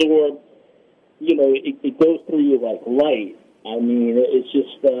you absorb, it goes through you like light. I mean, it's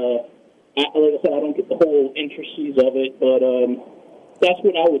just, like I said, I don't get the whole intricacies of it, but that's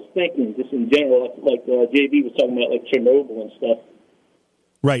what I was thinking, just in general, like JB was talking about, like Chernobyl and stuff.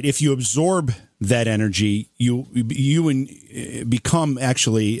 Right. If you absorb that energy, you become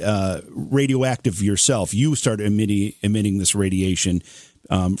actually radioactive yourself. You start emitting this radiation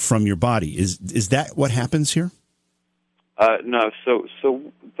from your body. Is that what happens here? No. So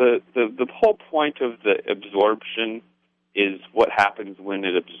the whole point of the absorption is what happens when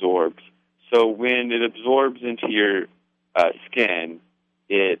it absorbs. So when it absorbs into your skin,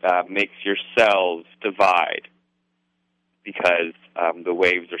 it makes your cells divide. Because the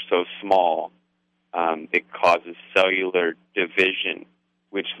waves are so small, it causes cellular division,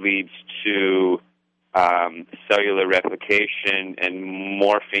 which leads to cellular replication and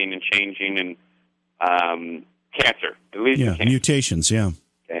morphing and changing and cancer. It leads to cancer. Mutations, yeah.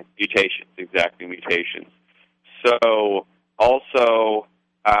 Okay. Mutations, exactly, mutations. So also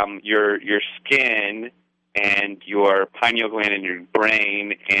your skin and your pineal gland in your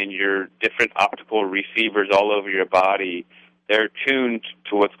brain and your different optical receivers all over your body, they're tuned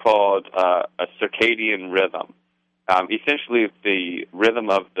to what's called a circadian rhythm. Essentially, it's the rhythm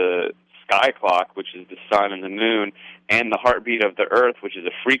of the sky clock, which is the sun and the moon, and the heartbeat of the earth, which is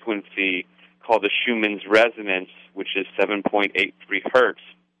a frequency called the Schumann's resonance, which is 7.83 hertz.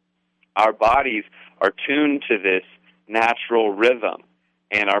 Our bodies are tuned to this natural rhythm.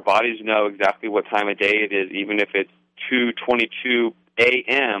 And our bodies know exactly what time of day it is, even if it's 2:22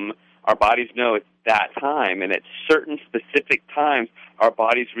 a.m., our bodies know it's that time, and at certain specific times, our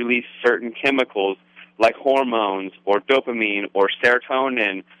bodies release certain chemicals like hormones or dopamine or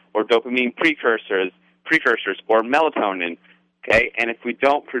serotonin or dopamine precursors or melatonin, okay? And if we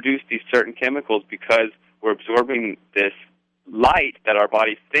don't produce these certain chemicals because we're absorbing this light that our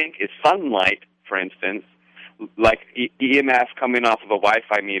bodies think is sunlight, for instance, like EMF coming off of a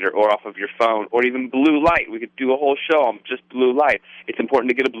Wi-Fi meter or off of your phone, or even blue light. We could do a whole show on just blue light. It's important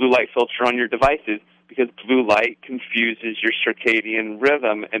to get a blue light filter on your devices because blue light confuses your circadian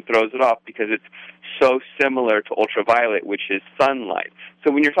rhythm and throws it off because it's so similar to ultraviolet, which is sunlight.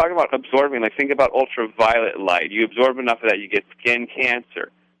 So when you're talking about absorbing, like think about ultraviolet light. You absorb enough of that, you get skin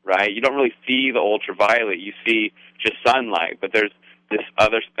cancer, right? You don't really see the ultraviolet. You see just sunlight, but there's this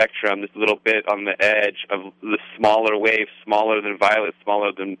other spectrum, this little bit on the edge of the smaller waves, smaller than violet,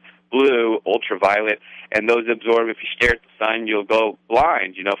 smaller than blue, ultraviolet, and those absorb. If you stare at the sun, you'll go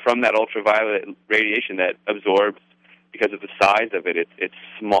blind, from that ultraviolet radiation that absorbs because of the size of it. It's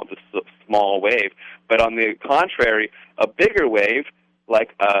small, the small wave. But on the contrary, a bigger wave,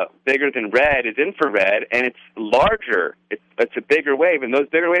 like bigger than red, is infrared, and it's larger. It's a bigger wave, and those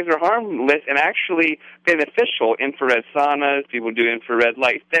bigger waves are harmless and actually beneficial. Infrared saunas, people do infrared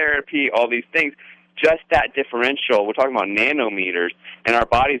light therapy, all these things. Just that differential, we're talking about nanometers, and our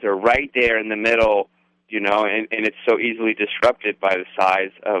bodies are right there in the middle, and it's so easily disrupted by the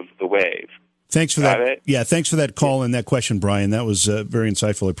size of the wave. Thanks for that. Yeah, thanks for that call and that question, Brian. That was very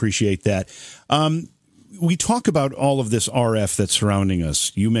insightful. I appreciate that. We talk about all of this RF that's surrounding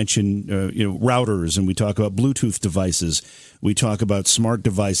us. You mentioned, routers, and we talk about Bluetooth devices. We talk about smart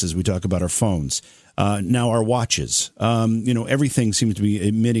devices. We talk about our phones. Now our watches. Everything seems to be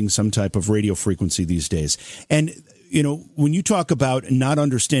emitting some type of radio frequency these days. And, when you talk about not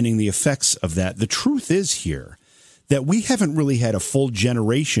understanding the effects of that, the truth is here that we haven't really had a full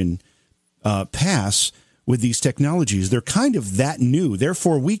generation pass with these technologies. They're kind of that new.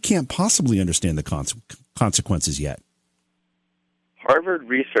 Therefore, we can't possibly understand the consequences yet. Harvard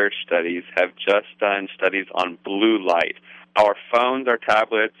research studies have just done studies on blue light. Our phones, our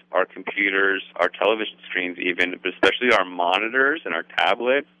tablets, our computers, our television screens even, but especially our monitors and our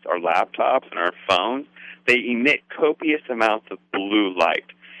tablets, our laptops and our phones, they emit copious amounts of blue light.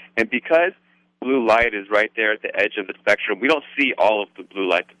 And because blue light is right there at the edge of the spectrum, we don't see all of the blue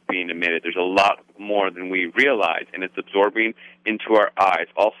light that's being emitted. There's a lot more than we realize, and it's absorbing into our eyes.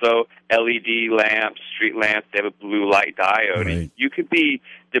 Also, LED lamps, street lamps, they have a blue light diode. Right. And you could be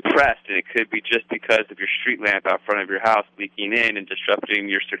depressed, and it could be just because of your street lamp out front of your house leaking in and disrupting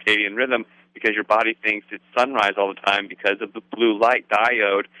your circadian rhythm because your body thinks it's sunrise all the time because of the blue light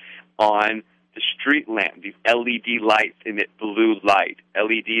diode on the street lamp. These LED lights emit blue light.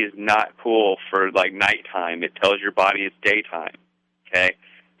 LED is not cool for like nighttime. It tells your body it's daytime. Okay,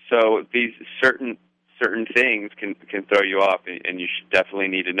 so these certain things can throw you off, and you should definitely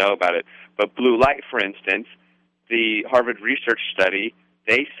need to know about it. But blue light, for instance, the Harvard research study,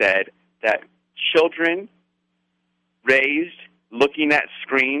 they said that children raised looking at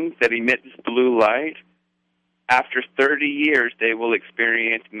screens that emit this blue light, after 30 years, they will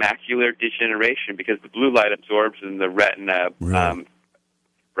experience macular degeneration because the blue light absorbs in the retina,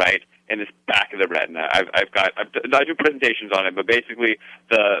 right, in the back of the retina. I do presentations on it, but basically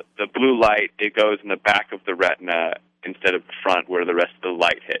the blue light, it goes in the back of the retina instead of the front where the rest of the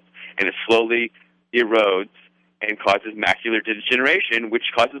light hits. And it slowly erodes and causes macular degeneration, which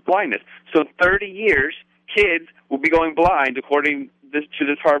causes blindness. So in 30 years, kids will be going blind, according to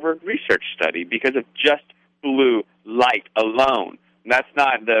this Harvard research study, because of just blue light alone. And that's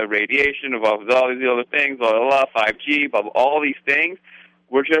not the radiation of all these other things, blah, blah, blah, 5G, blah, blah, all these things.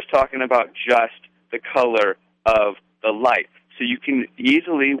 We're just talking about just the color of the light. So you can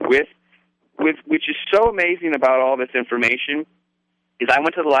easily, which is so amazing about all this information, is I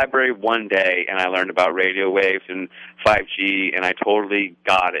went to the library one day and I learned about radio waves and 5G, and I totally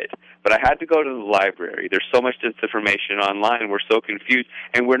got it. But I had to go to the library. There's so much disinformation online, and we're so confused,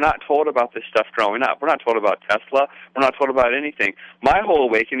 and we're not told about this stuff growing up. We're not told about Tesla. We're not told about anything. My whole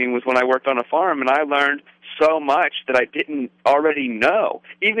awakening was when I worked on a farm, and I learned so much that I didn't already know.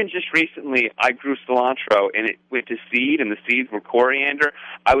 Even just recently, I grew cilantro, and it went to seed, and the seeds were coriander.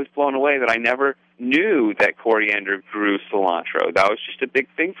 I was blown away that I never knew that coriander grew cilantro. That was just a big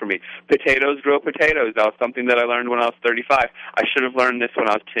thing for me. Potatoes grow potatoes. That was something that I learned when I was 35. I should have learned this when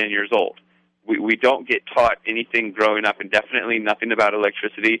I was 10 years old. We don't get taught anything growing up, and definitely nothing about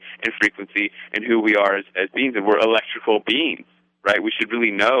electricity and frequency and who we are as beings, and we're electrical beings, right? We should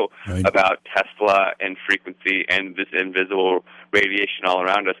really know about Tesla and frequency and this invisible radiation all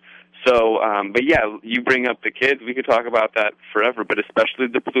around us. So, but yeah, you bring up the kids. We could talk about that forever, but especially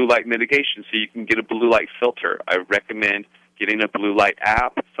the blue light mitigation. So you can get a blue light filter. I recommend getting a blue light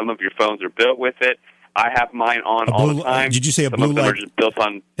app. Some of your phones are built with it. I have mine on all the time. Did you say a Some blue of them light? are just built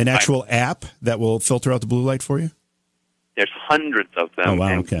on an actual app that will filter out the blue light for you? There's hundreds of them. Oh, wow,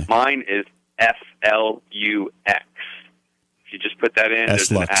 and okay. Mine is FLUX. If you just put that in, there's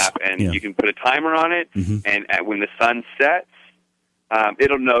an app, and you can put a timer on it, and when the sun sets,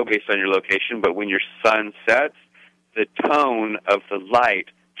 it'll know based on your location, but when your sun sets, the tone of the light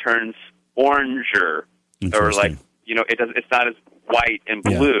turns oranger, or like, it's not as white and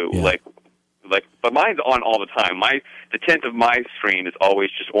blue, but mine's on all the time. The tint of my screen is always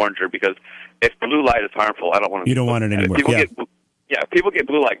just oranger, because if blue light is harmful, I don't want to. You don't want it anymore. People get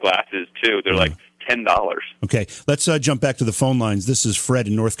blue light glasses too. They're like $10. Okay, let's jump back to the phone lines. This is Fred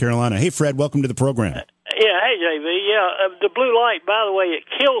in North Carolina. Hey, Fred, welcome to the program. Yeah, hey, JV. Yeah, the blue light, by the way, it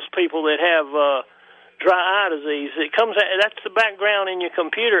kills people that have dry eye disease. It comes out, that's the background in your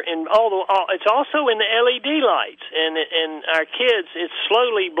computer, and it's also in the LED lights. And our kids, it's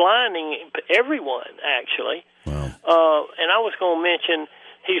slowly blinding everyone, actually. Wow. And I was going to mention,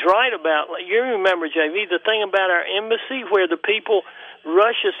 he's right about, you remember, JV, the thing about our embassy where the people,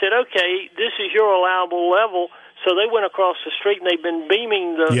 Russia said, okay, this is your allowable level. So they went across the street, and they've been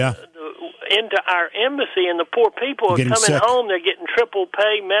beaming into our embassy, and the poor people are coming home. They're getting triple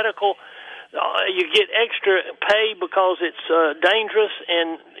pay, medical. You get extra pay because it's dangerous,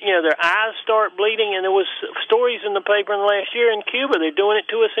 and their eyes start bleeding. And there was stories in the paper in the last year in Cuba. They're doing it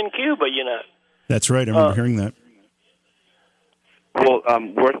to us in Cuba. That's right. I remember hearing that. Well,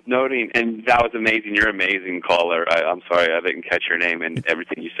 worth noting, and that was amazing. You're an amazing caller. I'm sorry I didn't catch your name and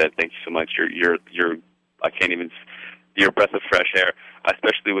everything you said. Thank you so much. You're I can't even. You're a breath of fresh air,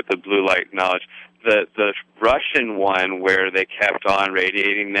 especially with the blue light knowledge. The Russian one where they kept on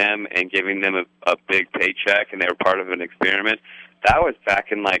radiating them and giving them a big paycheck, and they were part of an experiment. That was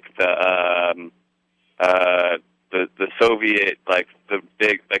back in like the Soviet, like the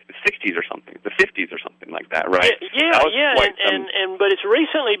big, like the 60s or something, the 50s or something like that, right? But it's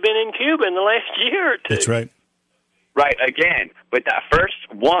recently been in Cuba in the last year or two. That's right. Right, again, but that first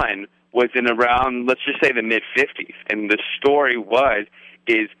one was in around, let's just say, the mid-50s, and the story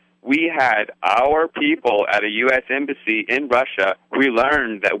is we had our people at a U.S. embassy in Russia. We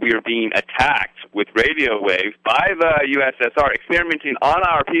learned that we were being attacked with radio waves by the USSR, experimenting on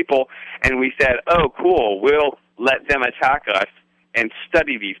our people, and we said, oh, cool, we'll let them attack us and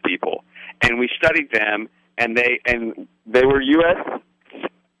study these people. And we studied them, and they were U.S.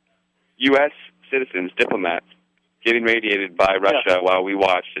 citizens, diplomats, getting radiated by Russia while we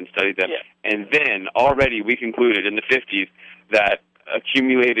watched and studied them. Yeah. And then already we concluded in the 50s that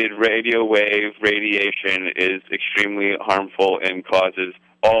accumulated radio wave radiation is extremely harmful and causes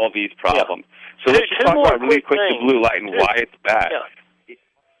all these problems. Yeah. So let's just talk about really quick the blue light and why it's bad. Yeah.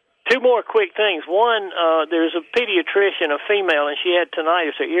 Two more quick things. One, there's a pediatrician, a female, and she had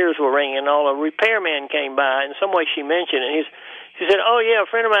tinnitus. Her ears were ringing. A repairman came by, and some way she mentioned it. She said, "Oh yeah, a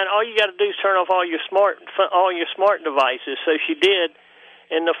friend of mine. All you got to do is turn off all your smart devices." So she did,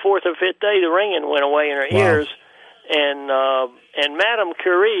 and the fourth or fifth day, the ringing went away in her ears. And Madame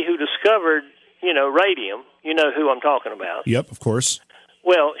Curie, who discovered radium, you know who I'm talking about. Yep, of course.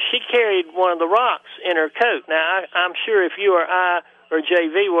 Well, she carried one of the rocks in her coat. Now I'm sure if you or I or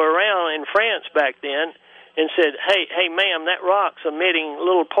JV were around in France back then and said, hey, ma'am, that rock's emitting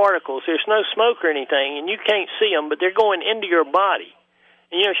little particles. There's no smoke or anything, and you can't see them, but they're going into your body.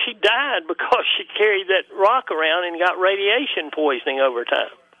 And, she died because she carried that rock around and got radiation poisoning over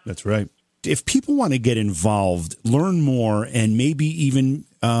time. That's right. If people want to get involved, learn more, and maybe even,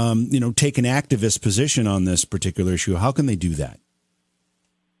 take an activist position on this particular issue, how can they do that?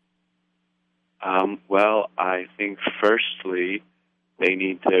 Well, I think firstly, they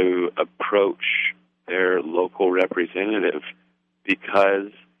need to approach their local representative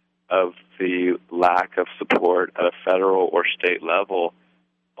because of the lack of support at a federal or state level.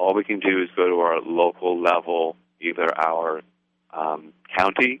 All we can do is go to our local level, either our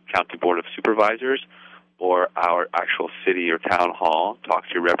county board of supervisors, or our actual city or town hall, talk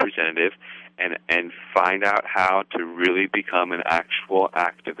to your representative, and find out how to really become an actual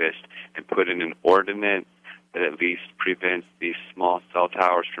activist and put in an ordinance that at least prevents these small cell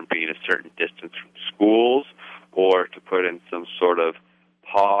towers from being a certain distance from schools, or to put in some sort of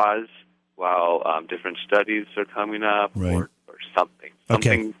pause while different studies are coming up, right, or something.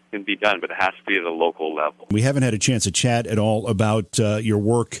 Something can be done, but it has to be at a local level. We haven't had a chance to chat at all about your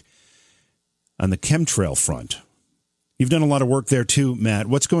work on the chemtrail front. You've done a lot of work there too, Matt.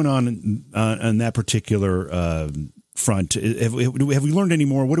 What's going on that particular front? Have we learned any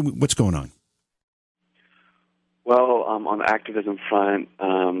more? What's going on? Well, on the activism front,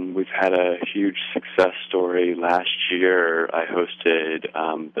 we've had a huge success story. Last year, I hosted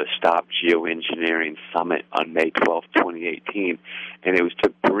the Stop Geoengineering Summit on May 12, 2018, and it was to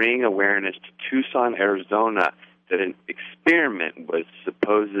bring awareness to Tucson, Arizona, that an experiment was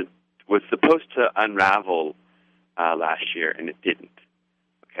supposed to unravel last year, and it didn't.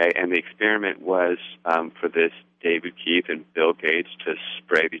 Okay, and the experiment was for this David Keith and Bill Gates to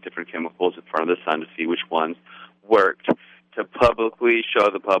spray these different chemicals in front of the sun to see which ones worked, to publicly show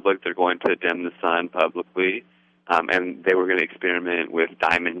the public they're going to dim the sun publicly, and they were going to experiment with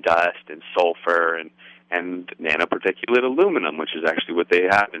diamond dust and sulfur and nanoparticulate aluminum, which is actually what they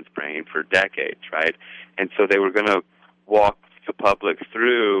have been spraying for decades, right? And so they were going to walk the public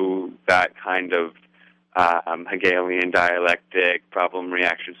through that kind of Hegelian dialectic problem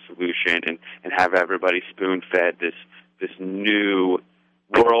reaction solution and have everybody spoon-fed this new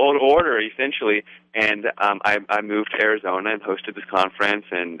world order, essentially. And I moved to Arizona and hosted this conference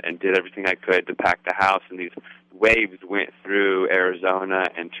and did everything I could to pack the house, and these waves went through Arizona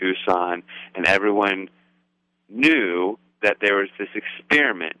and Tucson, and everyone knew that there was this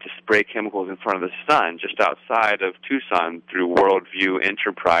experiment to spray chemicals in front of the sun just outside of Tucson through Worldview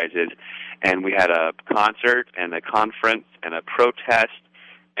Enterprises. And we had a concert and a conference and a protest,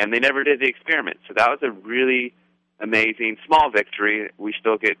 and they never did the experiment. So that was a really amazing small victory. We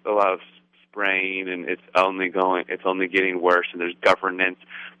still get a lot of spraying, and it's only getting worse, and there's governance.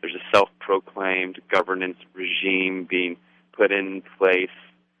 There's a self-proclaimed governance regime being put in place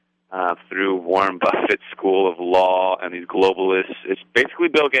through Warren Buffett's School of Law and these globalists. It's basically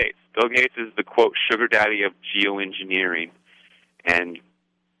Bill Gates. Bill Gates is the, quote, sugar daddy of geoengineering. And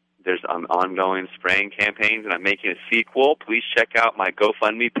there's ongoing spraying campaigns, and I'm making a sequel. Please check out my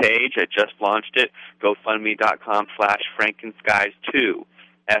GoFundMe page. I just launched it, GoFundMe.com/FrankenSkies2,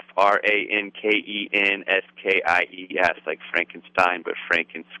 FrankenSkies, like Frankenstein, but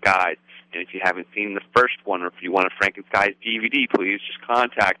Frankenskies. And if you haven't seen the first one, or if you want a Frankenskies DVD, please just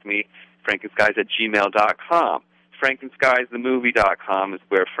contact me, frankenskies@gmail.com. FrankenskiesTheMovie.com is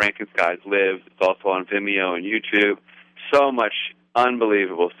where Frankenskies lives. It's also on Vimeo and YouTube. So much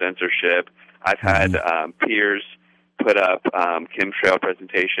unbelievable censorship. I've had peers put up chemtrail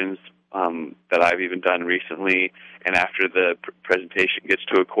presentations that I've even done recently, and after the presentation gets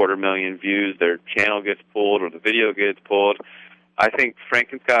to 250,000 views, their channel gets pulled or the video gets pulled. I think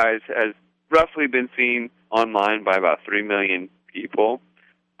Frankenskies has roughly been seen online by about 3 million people,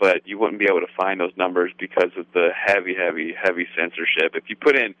 but you wouldn't be able to find those numbers because of the heavy censorship. If you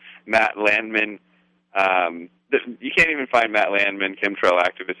put in Matt Landman, you can't even find Matt Landman, chemtrail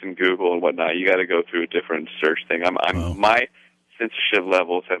activist in Google and whatnot. You got to go through a different search thing. My censorship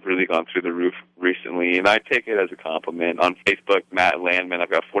levels have really gone through the roof recently, and I take it as a compliment. On Facebook, Matt Landman, I've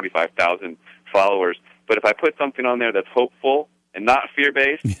got 45,000 followers. But if I put something on there that's hopeful and not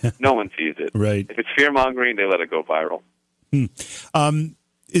fear-based, no one sees it. Right. If it's fear-mongering, they let it go viral.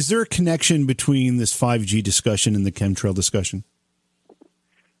 Is there a connection between this 5G discussion and the chemtrail discussion?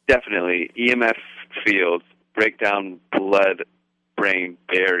 Definitely. EMF fields break down blood-brain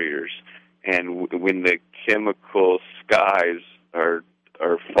barriers, and when the chemical skies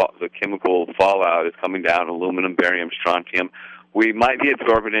the chemical fallout is coming down, aluminum, barium, strontium, we might be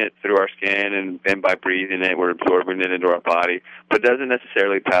absorbing it through our skin, and by breathing it, we're absorbing it into our body, but it doesn't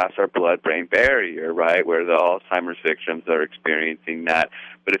necessarily pass our blood-brain barrier, right, where the Alzheimer's victims are experiencing that.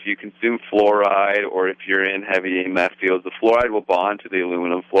 But if you consume fluoride, or if you're in heavy EMF fields, the fluoride will bond to the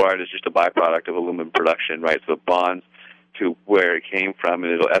aluminum. Fluoride is just a byproduct of aluminum production, right, so it bonds to where it came from,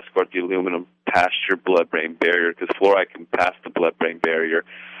 and it'll escort the aluminum past your blood-brain barrier, because fluoride can pass the blood-brain barrier.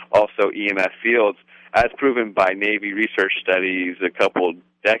 Also, EMF fields, as proven by Navy research studies a couple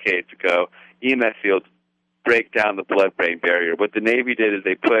decades ago, EMF fields break down the blood-brain barrier. What the Navy did is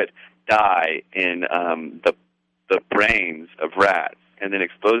they put dye in the brains of rats and then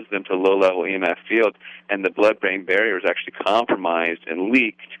exposed them to low-level EMF fields, and the blood-brain barrier was actually compromised and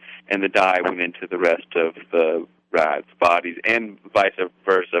leaked, and the dye went into the rest of the rats' bodies, and vice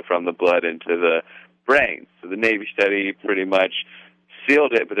versa, from the blood into the brains. So the Navy study pretty much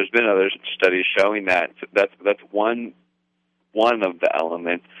sealed it, but there's been other studies showing that. So that's one of the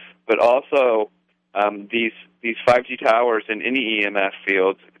elements. But also, these 5G towers in any EMF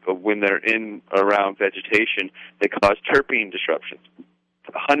fields, when they're in around vegetation, they cause terpene disruptions.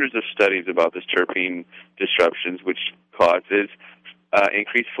 Hundreds of studies about this terpene disruptions, which causes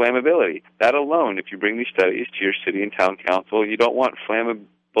increased flammability. That alone, if you bring these studies to your city and town council, you don't want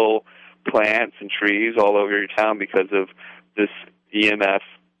flammable plants and trees all over your town because of this EMF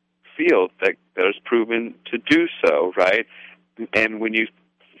field that is proven to do so, right? And when you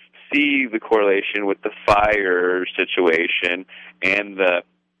see the correlation with the fire situation and the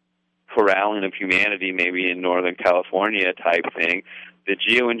corralling of humanity maybe in Northern California type thing, the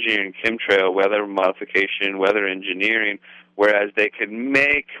geoengineering, chemtrail, weather modification, weather engineering, whereas they could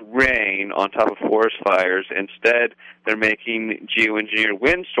make rain on top of forest fires, instead they're making geoengineered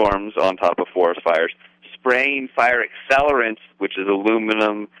windstorms on top of forest fires, spraying fire accelerants, which is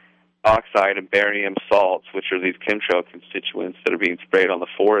aluminum oxide and barium salts, which are these chemtrail constituents that are being sprayed on the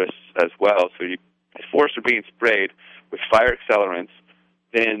forests as well. So the forests are being sprayed with fire accelerants,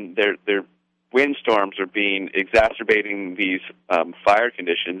 then their windstorms are exacerbating these fire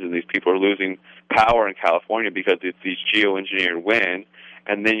conditions, and these people are losing power in California because it's these geoengineered winds.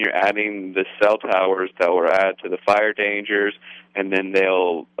 And then you're adding the cell towers that will add to the fire dangers, and then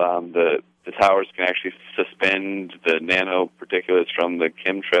the towers can actually suspend the nanoparticulates from the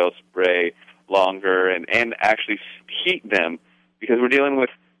chemtrail spray longer and actually heat them, because we're dealing with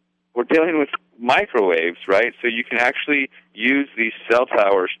microwaves, right? So you can actually use these cell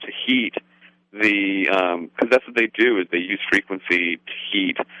towers to heat because that's what they do, is they use frequency to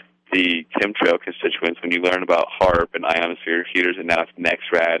heat the chemtrail constituents. When you learn about HAARP and ionosphere heaters, and now it's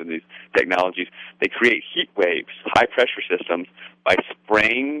NEXRAD and these technologies, they create heat waves, high-pressure systems, by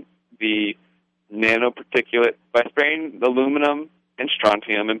spraying the nanoparticulate, by spraying aluminum and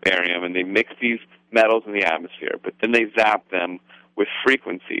strontium and barium, and they mix these metals in the atmosphere, but then they zap them with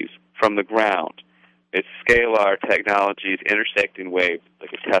frequencies from the ground. It's scalar technologies, intersecting waves,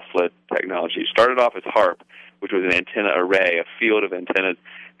 like a Tesla technology. It started off as HAARP, which was an antenna array, a field of antennas,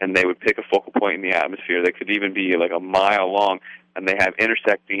 and they would pick a focal point in the atmosphere that could even be like a mile long, and they have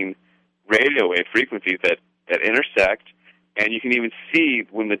intersecting radio wave frequencies that intersect, and you can even see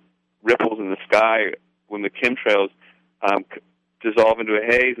when the ripples in the sky, when the chemtrails dissolve into a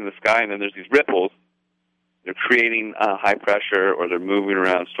haze in the sky, and then there's these ripples, they're creating high pressure, or they're moving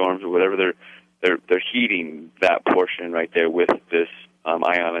around storms, or whatever. They're heating that portion right there with this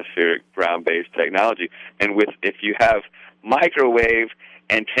ionospheric ground-based technology. And if you have microwave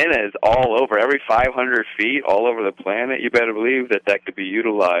antennas all over, every 500 feet, all over the planet, you better believe that could be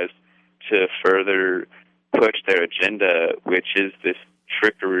utilized to further push their agenda, which is this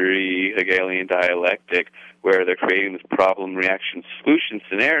trickery Hegelian dialectic, where they're creating this problem-reaction-solution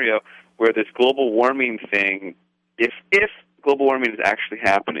scenario, where this global warming thing, if global warming is actually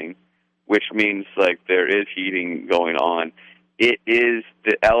happening, which means like there is heating going on, it is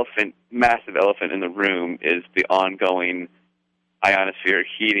the massive elephant in the room, is the ongoing ionosphere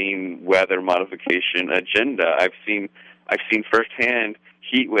heating, weather modification agenda. I've seen firsthand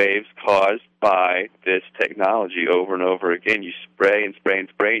heat waves caused by this technology over and over again. You spray and spray and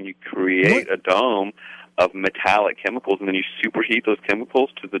spray, and you create a dome of metallic chemicals, and then you superheat those chemicals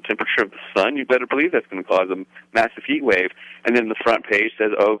to the temperature of the sun. You better believe that's going to cause a massive heat wave. And then the front page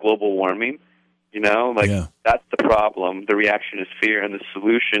says, "Oh, global warming." That's the problem. The reaction is fear, and the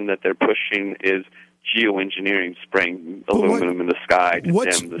solution that they're pushing is geoengineering, spraying aluminum in the sky to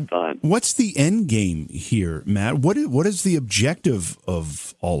dim the sun. What's the end game here, Matt? What is the objective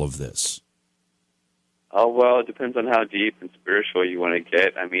of all of this? Oh, well, it depends on how deep and spiritual you want to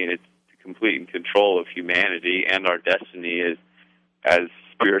get. I mean, it's complete control of humanity and our destiny as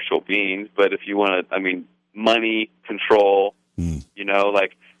spiritual beings. But if you want to, money, control,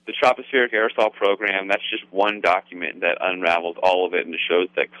 like the tropospheric aerosol program, that's just one document that unravels all of it, and it shows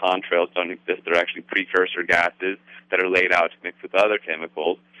that contrails don't exist. They're actually precursor gases that are laid out to mix with other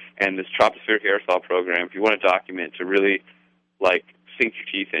chemicals. And this tropospheric aerosol program, if you want a document to really, sink your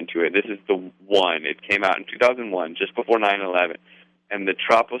teeth into it, this is the one. It came out in 2001, just before 9/11. And the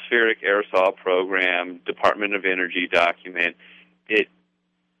tropospheric aerosol program, Department of Energy document, it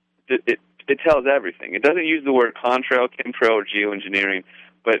tells everything. It doesn't use the word contrail, chemtrail, or geoengineering,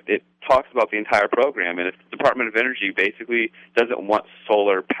 but it talks about the entire program. And the Department of Energy basically doesn't want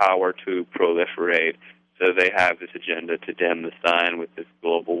solar power to proliferate, so they have this agenda to dim the sun with this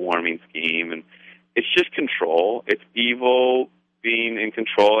global warming scheme. And it's just control. It's evil being in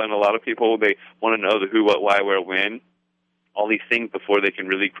control, and a lot of people, they want to know the who, what, why, where, when, all these things before they can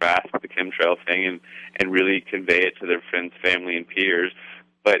really grasp the chemtrail thing and really convey it to their friends, family, and peers.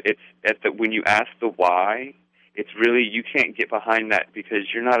 But when you ask the why, it's really, you can't get behind that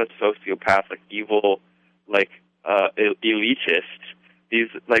because you're not a sociopath, evil, elitist. These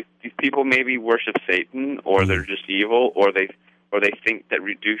people maybe worship Satan, or they're just evil, or they think that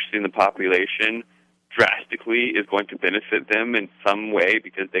reducing the population drastically is going to benefit them in some way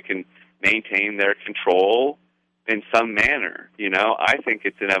because they can maintain their control in some manner. I think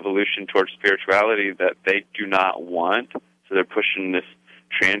it's an evolution towards spirituality that they do not want, so they're pushing this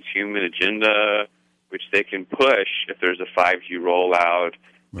transhuman agenda, which they can push if there's a 5G rollout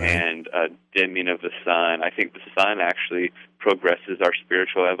and a dimming of the sun. I think the sun actually progresses our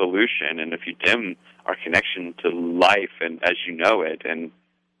spiritual evolution, and if you dim our connection to life and as you know it, and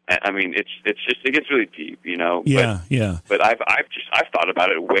I mean, it gets really deep, you know. But I've thought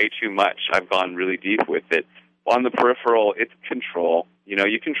about it way too much. I've gone really deep with it. On the peripheral, it's control. You know,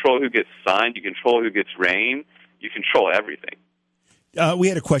 you control who gets sun, you control who gets rain, you control everything. We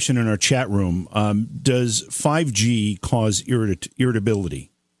had a question in our chat room. Does 5G cause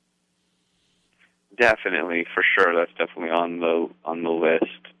irritability? Definitely, for sure. That's definitely on the list.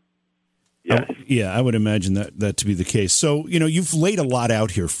 Yes. I would imagine that to be the case. So, you know, you've laid a lot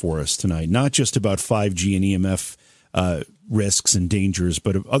out here for us tonight, not just about 5G and EMF risks and dangers,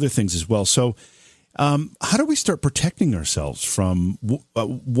 but of other things as well. So, how do we start protecting ourselves from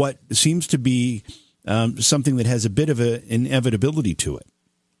what seems to be something that has a bit of an inevitability to it?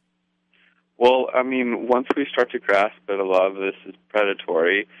 Well, I mean, once we start to grasp that a lot of this is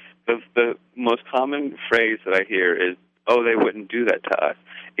predatory, the most common phrase that I hear is, oh, they wouldn't do that to us.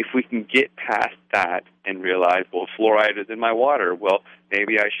 If we can get past that and realize, well, fluoride is in my water, well,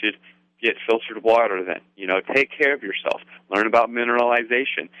 maybe I should get filtered water then. You know, take care of yourself. Learn about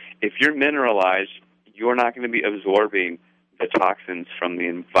mineralization. If you're mineralized, you're not going to be absorbing the toxins from the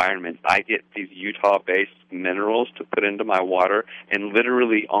environment. I get these Utah-based minerals to put into my water, and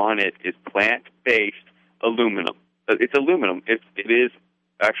literally on it is plant-based aluminum. It's aluminum. It is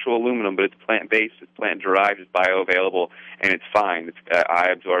actual aluminum, but it's plant-based, it's plant-derived, it's bioavailable, and it's fine. I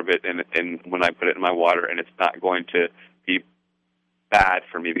absorb it, and when I put it in my water, and it's not going to be bad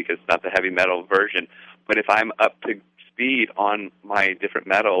for me because it's not the heavy metal version. But if I'm up to speed on my different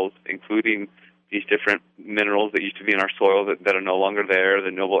metals, including these different minerals that used to be in our soil that are no longer there,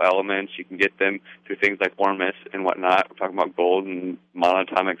 the noble elements, you can get them through things like Ormus and whatnot. We're talking about gold and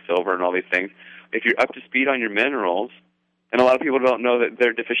monatomic silver and all these things. If you're up to speed on your minerals, and a lot of people don't know that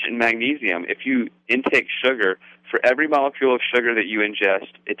they're deficient in magnesium. If you intake sugar, for every molecule of sugar that you ingest,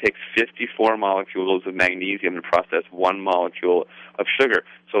 it takes 54 molecules of magnesium to process 1 molecule of sugar.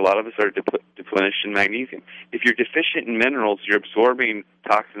 So a lot of us are depleted in magnesium. If you're deficient in minerals, you're absorbing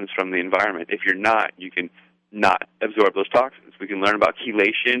toxins from the environment. If you're not, you can not absorb those toxins. We can learn about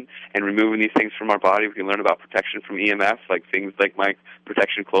chelation and removing these things from our body. We can learn about protection from EMF, like things like my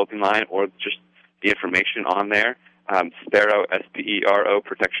protection clothing line, or just the information on there. Spero, S-P-E-R-O,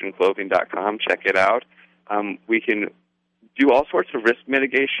 protectionclothing.com. Check it out. We can do all sorts of risk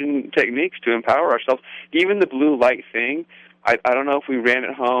mitigation techniques to empower ourselves. Even the blue light thing, I don't know if we ran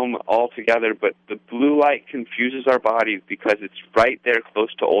it home all together, but the blue light confuses our bodies because it's right there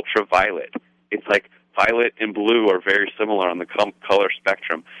close to ultraviolet. It's like violet and blue are very similar on the color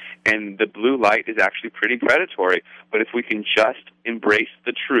spectrum. And the blue light is actually pretty predatory. But if we can just embrace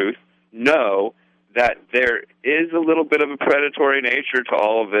the truth, know that there is a little bit of a predatory nature to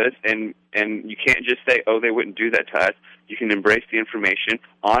all of this, and you can't just say, oh, they wouldn't do that to us. You can embrace the information,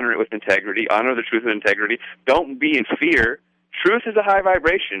 honor it with integrity, honor the truth with integrity. Don't be in fear. Truth is a high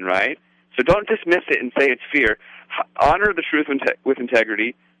vibration, right? So don't dismiss it and say it's fear. Honor the truth with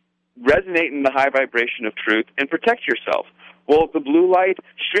integrity, resonate in the high vibration of truth, and protect yourself. Well, the blue light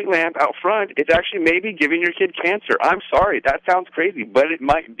street lamp out front, it's actually maybe giving your kid cancer. I'm sorry, that sounds crazy, but it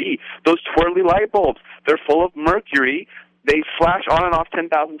might be. Those twirly light bulbs, they're full of mercury. They flash on and off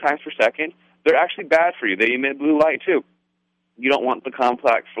 10,000 times per second. They're actually bad for you. They emit blue light, too. You don't want the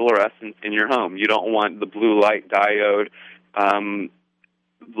complex fluorescence in your home. You don't want the blue light diode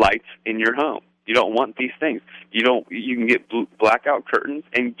lights in your home. You don't want these things. You can get blackout curtains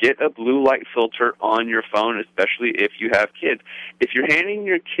and get a blue light filter on your phone, especially if you have kids. If you're handing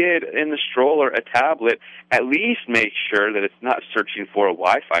your kid in the stroller a tablet, at least make sure that it's not searching for a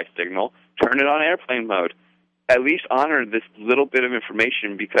Wi-Fi signal. Turn it on airplane mode. At least honor this little bit of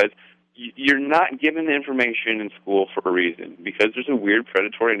information, because you're not given the information in school for a reason, because there's a weird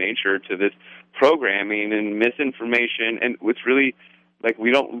predatory nature to this programming and misinformation, and it's really like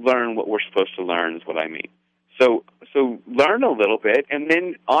we don't learn what we're supposed to learn is what I mean. So learn a little bit and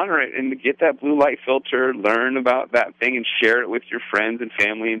then honor it and get that blue light filter, learn about that thing and share it with your friends and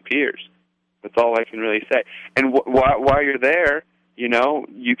family and peers. That's all I can really say. And while you're there, you know,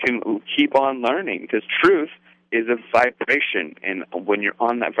 you can keep on learning, because truth is a vibration, and when you're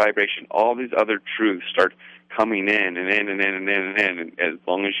on that vibration, all these other truths start coming in and in and in and in and in, and as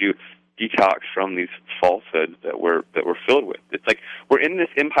long as you detox from these falsehoods that we're filled with. It's like we're in this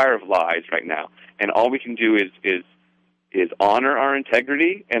empire of lies right now, and all we can do is honor our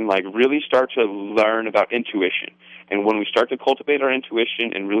integrity and like really start to learn about intuition. And when we start to cultivate our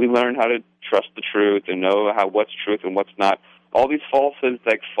intuition and really learn how to trust the truth and know what's truth and what's not, all these falsehoods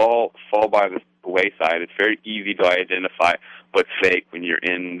fall by the wayside. It's very easy to identify what's fake when you're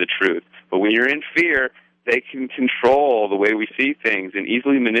in the truth. But when you're in fear, they can control the way we see things and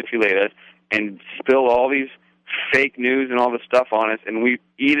easily manipulate us and spill all these fake news and all this stuff on us, and we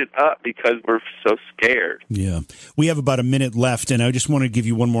eat it up because we're so scared. Yeah. We have about a minute left, and I just want to give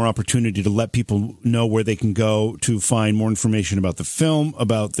you one more opportunity to let people know where they can go to find more information about the film,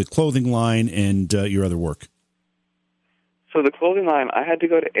 about the clothing line, and your other work. So the clothing line, I had to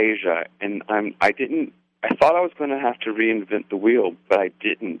go to Asia, and I thought I was going to have to reinvent the wheel, but I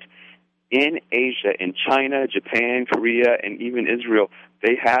didn't. In Asia, in China, Japan, Korea, and even Israel,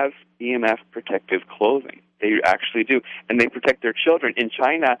 they have EMF protective clothing. They actually do. And they protect their children. In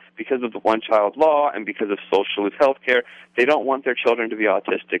China, because of the one-child law and because of socialist health care, they don't want their children to be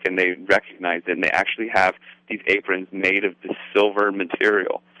autistic, and they recognize it. And they actually have these aprons made of this silver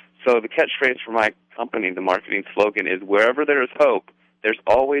material. So the catchphrase for my company, the marketing slogan, is wherever there is hope, there's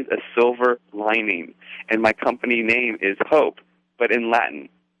always a silver lining. And my company name is Hope, but in Latin.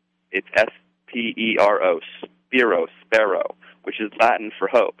 It's S-P-E-R-O, sparrow, which is Latin for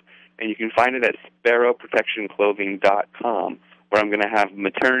hope. And you can find it at sparrowprotectionclothing.com, where I'm going to have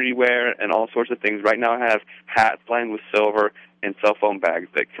maternity wear and all sorts of things. Right now I have hats lined with silver and cell phone bags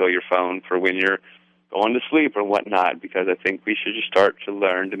that kill your phone for when you're going to sleep or whatnot, because I think we should just start to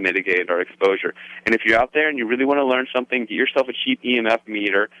learn to mitigate our exposure. And if you're out there and you really want to learn something, get yourself a cheap EMF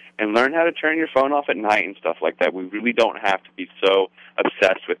meter and learn how to turn your phone off at night and stuff like that. We really don't have to be so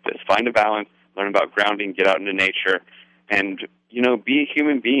obsessed with this. Find a balance, learn about grounding, get out into nature, and, be a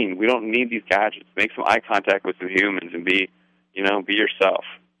human being. We don't need these gadgets. Make some eye contact with some humans and be yourself.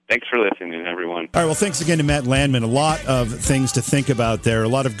 Thanks for listening, everyone. All right, well, thanks again to Matt Landman. A lot of things to think about there, a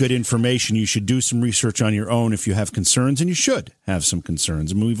lot of good information. You should do some research on your own if you have concerns, and you should have some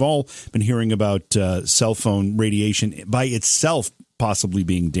concerns. I mean, we've all been hearing about cell phone radiation by itself possibly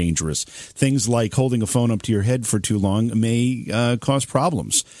being dangerous. Things like holding a phone up to your head for too long may cause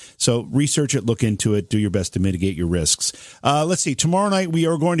problems. So research it, look into it, do your best to mitigate your risks. Let's see. Tomorrow night we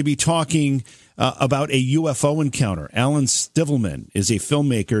are going to be talking about a UFO encounter. Alan Stivelman is a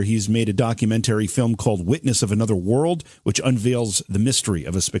filmmaker. He's made a documentary film called Witness of Another World, which unveils the mystery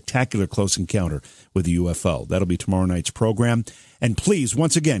of a spectacular close encounter with a UFO. That'll be tomorrow night's program. And please,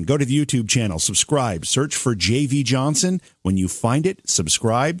 once again, go to the YouTube channel, subscribe, search for J.V. Johnson. When you find it,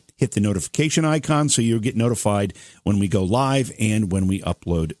 subscribe, hit the notification icon so you'll get notified when we go live and when we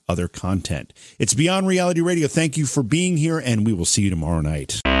upload other content. It's Beyond Reality Radio. Thank you for being here, and we will see you tomorrow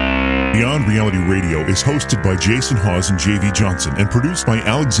night. Beyond Reality Radio is hosted by Jason Hawes and J.V. Johnson and produced by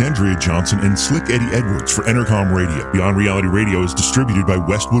Alexandria Johnson and Slick Eddie Edwards for Entercom Radio. Beyond Reality Radio is distributed by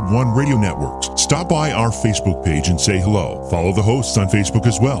Westwood One Radio Networks. Stop by our Facebook page and say hello. Follow the hosts on Facebook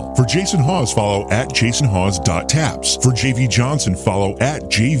as well. For Jason Hawes, follow at jasonhawes.taps. For J.V. Johnson, follow at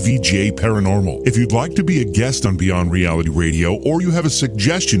JVJ Paranormal. If you'd like to be a guest on Beyond Reality Radio or you have a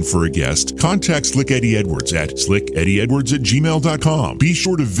suggestion for a guest, contact Slick Eddie Edwards at slickeddieedwards@gmail.com. Be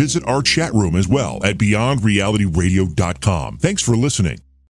sure to visit our chat room as well at beyondrealityradio.com. Thanks for listening.